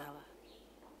тебе сказала.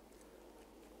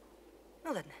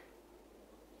 Ну ладно.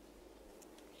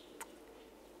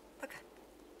 Пока.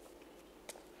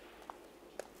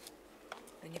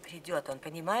 Ну не придет он,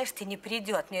 понимаешь? Ты не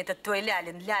придет. Мне этот твой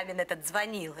Лямин этот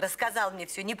звонил, рассказал мне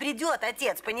все. Не придет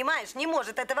отец, понимаешь? Не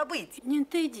может этого быть. Нин,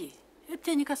 ты иди. Это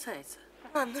тебя не касается.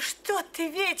 Мам, ну что ты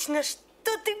вечно,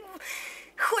 что ты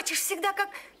хочешь всегда как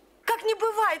не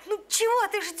бывает? Ну чего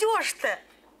ты ждешь-то?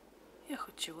 Я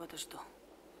хоть чего-то жду.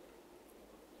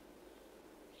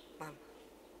 Мам.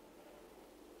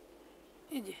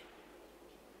 Иди.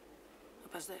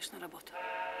 Опоздаешь на работу.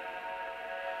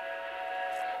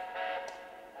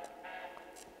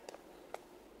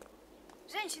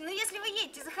 Женщина, ну если вы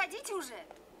едете, заходите уже.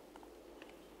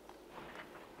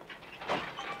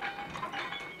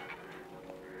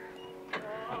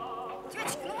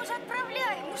 Тетечка, ну мы же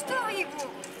отправляем. Ну что вы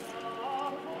его?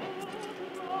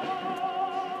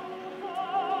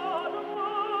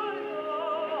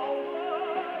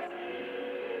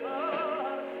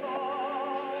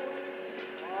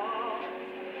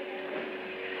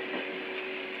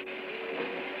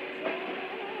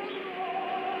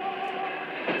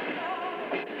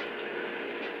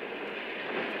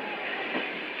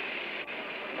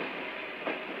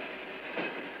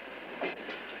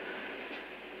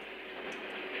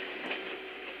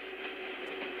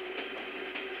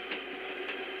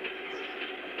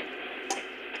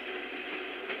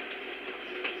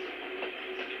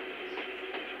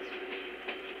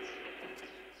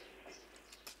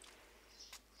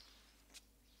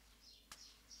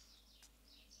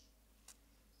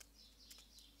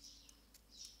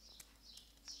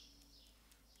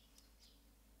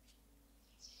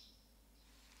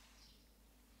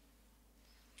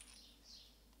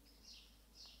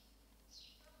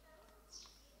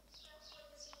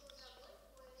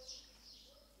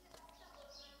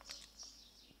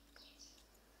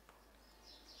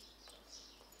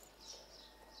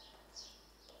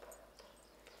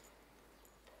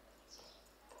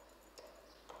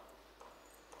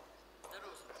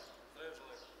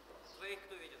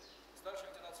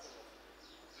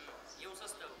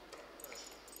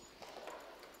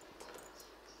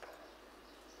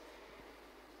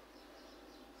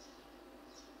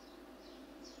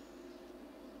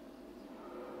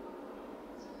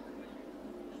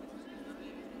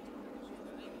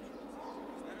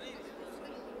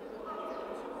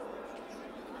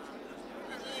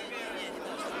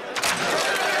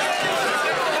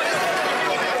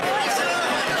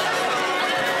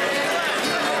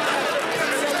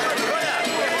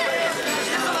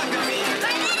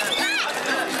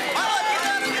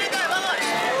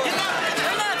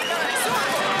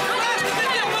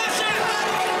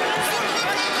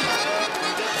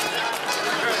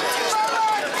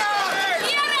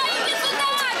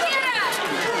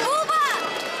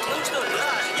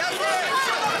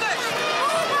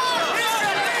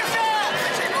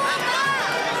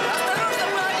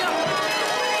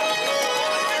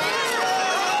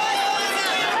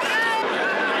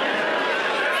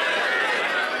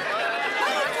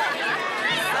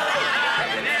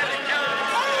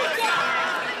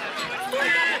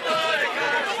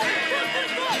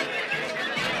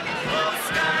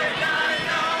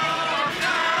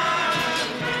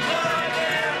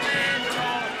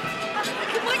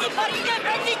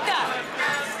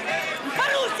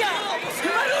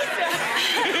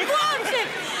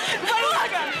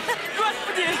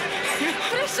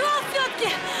 Пришел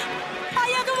все-таки!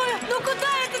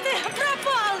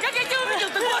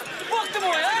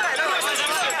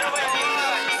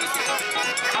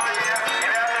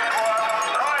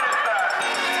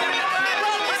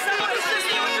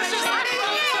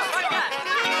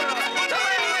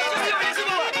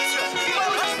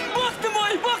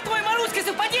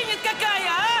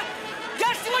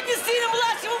 сыном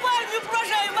младшего в армию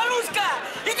провожаю, Маруська!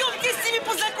 Идемте с ними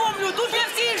познакомлю, тут я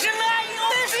все их жена и...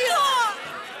 Ты что?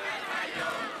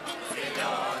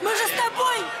 Мы же с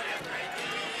тобой!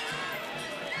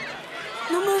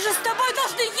 Но мы уже с тобой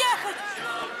должны ехать!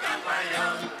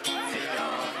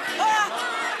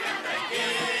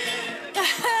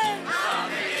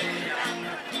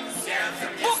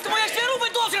 Бог ты мой, я тебе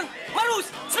рубль должен! Марусь,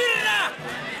 смирно!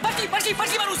 Пошли,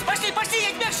 Марусь, пошли,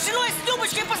 я тебя с женой, с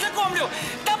Любочкой познакомлю!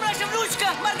 Там наша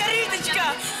внучка,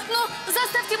 Маргариточка! Ну,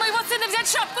 заставьте моего сына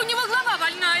взять шапку, у него голова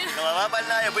больная. Голова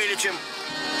больная, вылечим.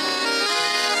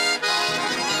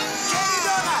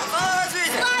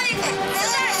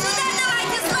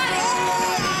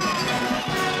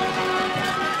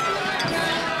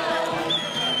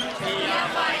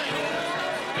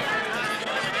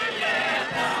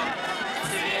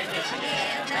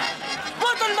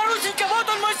 Вот он, Марусенька, вот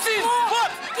он мой сын! О,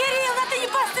 вот! Кирилл, а ты не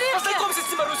постригся? Познакомься с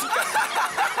ним, Марусенька!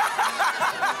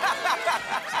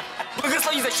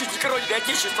 Благослови защитника Родины и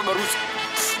Отечества, Марусь!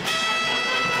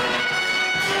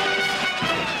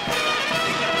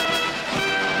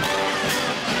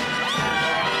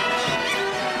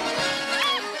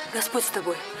 Господь с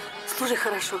тобой. Служи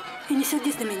хорошо и не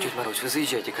сердись на меня. Тетя Марусь, вы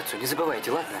заезжайте к отцу, не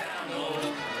забывайте, ладно?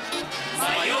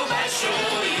 Мою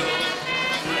большую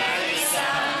на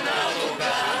леса, на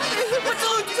луга.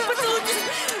 Поцелуйтесь,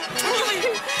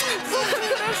 милый!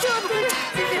 Хорошо,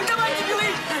 давайте,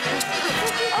 милый!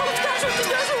 А вот как же у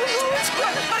тебя же внучка?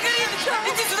 Маргариточка,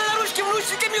 иди сюда на ручки,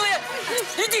 внученька, милая!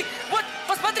 Иди, вот,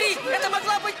 посмотри, это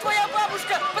могла быть твоя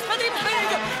бабушка! Посмотри,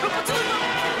 ее! Ну, поцелуй!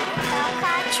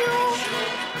 Хочу,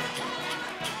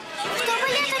 чтобы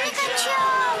лето не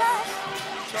кончалось,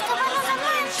 чтобы оно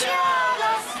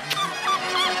замолчалось.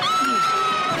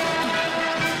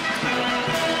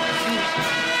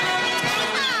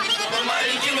 Чтобы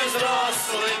маленьким и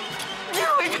взрослым.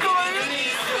 Девочка моя,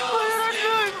 мой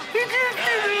родной, иди,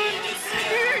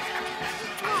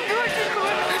 доченька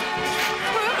моя.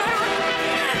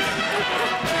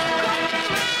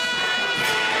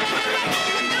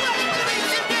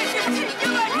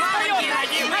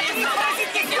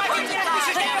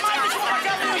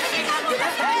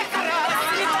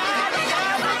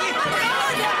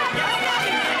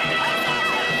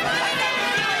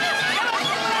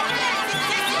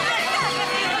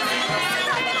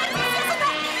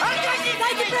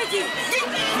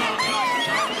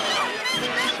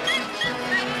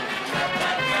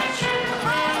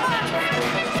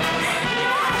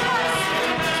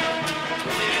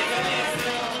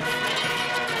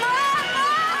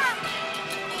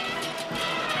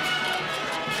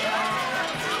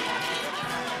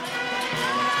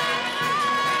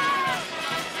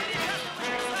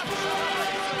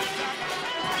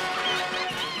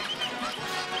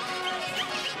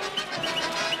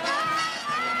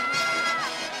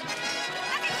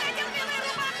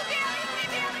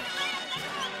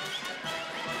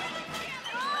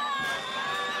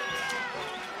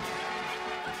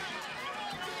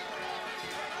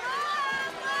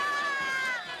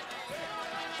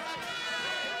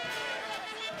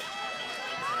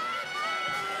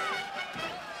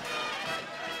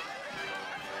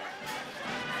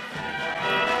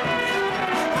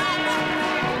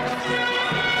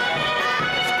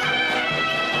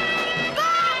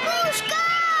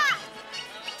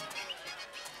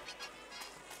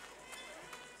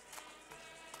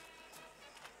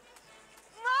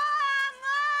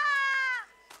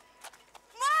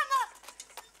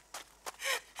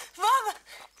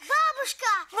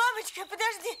 Мамочка,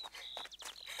 подожди.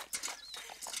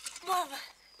 Мама.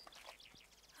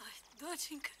 Ой,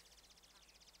 доченька.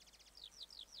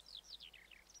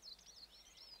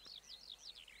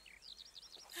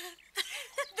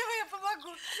 Давай я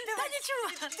помогу. Давай. Да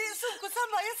ничего. Ты сумку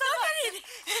сама, я сама.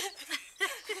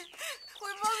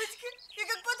 Ой, мамочка, я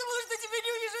как подумала, что тебя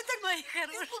не увижу, так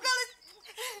испугалась.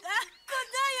 Да?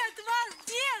 Куда я от вас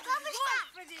деду?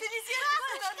 Господи. Ты не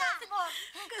сердись на нас, мам.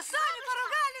 Сами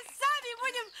поругались, сами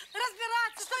будем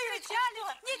разбираться. Что кричали?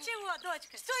 Ничего,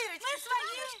 дочка. Что, Ирочка? Мы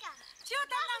свои. Чего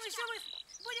там нам еще мы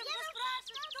будем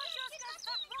спрашивать? Кто что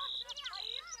сказал?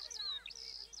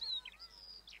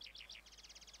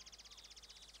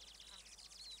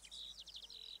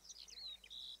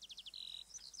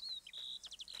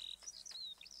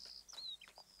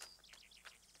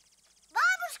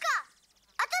 Бабушка,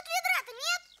 а тут ведра-то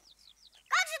нет?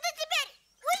 Как же ты теперь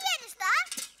уедешь-то, а?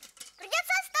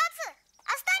 Придется остаться.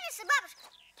 Останешься, бабушка.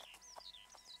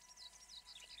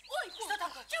 Ой, что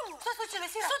такое? Чего? Что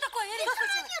случилось, Ира? Что такое, Ирина?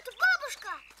 Ведра нету,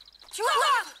 бабушка. Чего?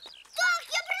 Как? Так,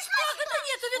 я пришла Как сюда. это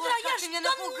нету ведра? Ой, я как ж ты меня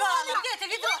напугала. напугала. Где это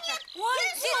ведро-то? Ой,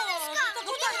 где? я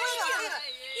Куда вы?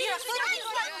 Ира, что ты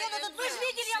делаешь? Вы же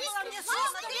видели, я была мне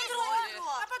сосна,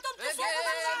 а потом ты что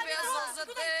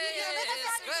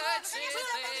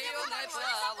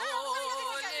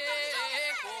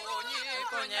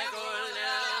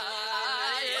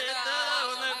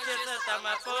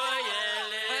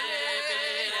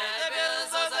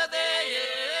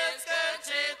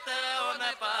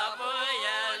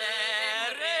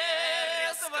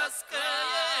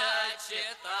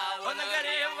он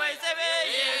горевой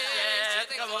завеет,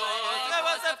 кого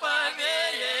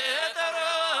заповеет,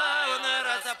 ровно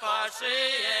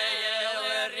разопавшие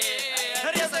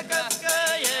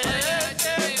резакаская.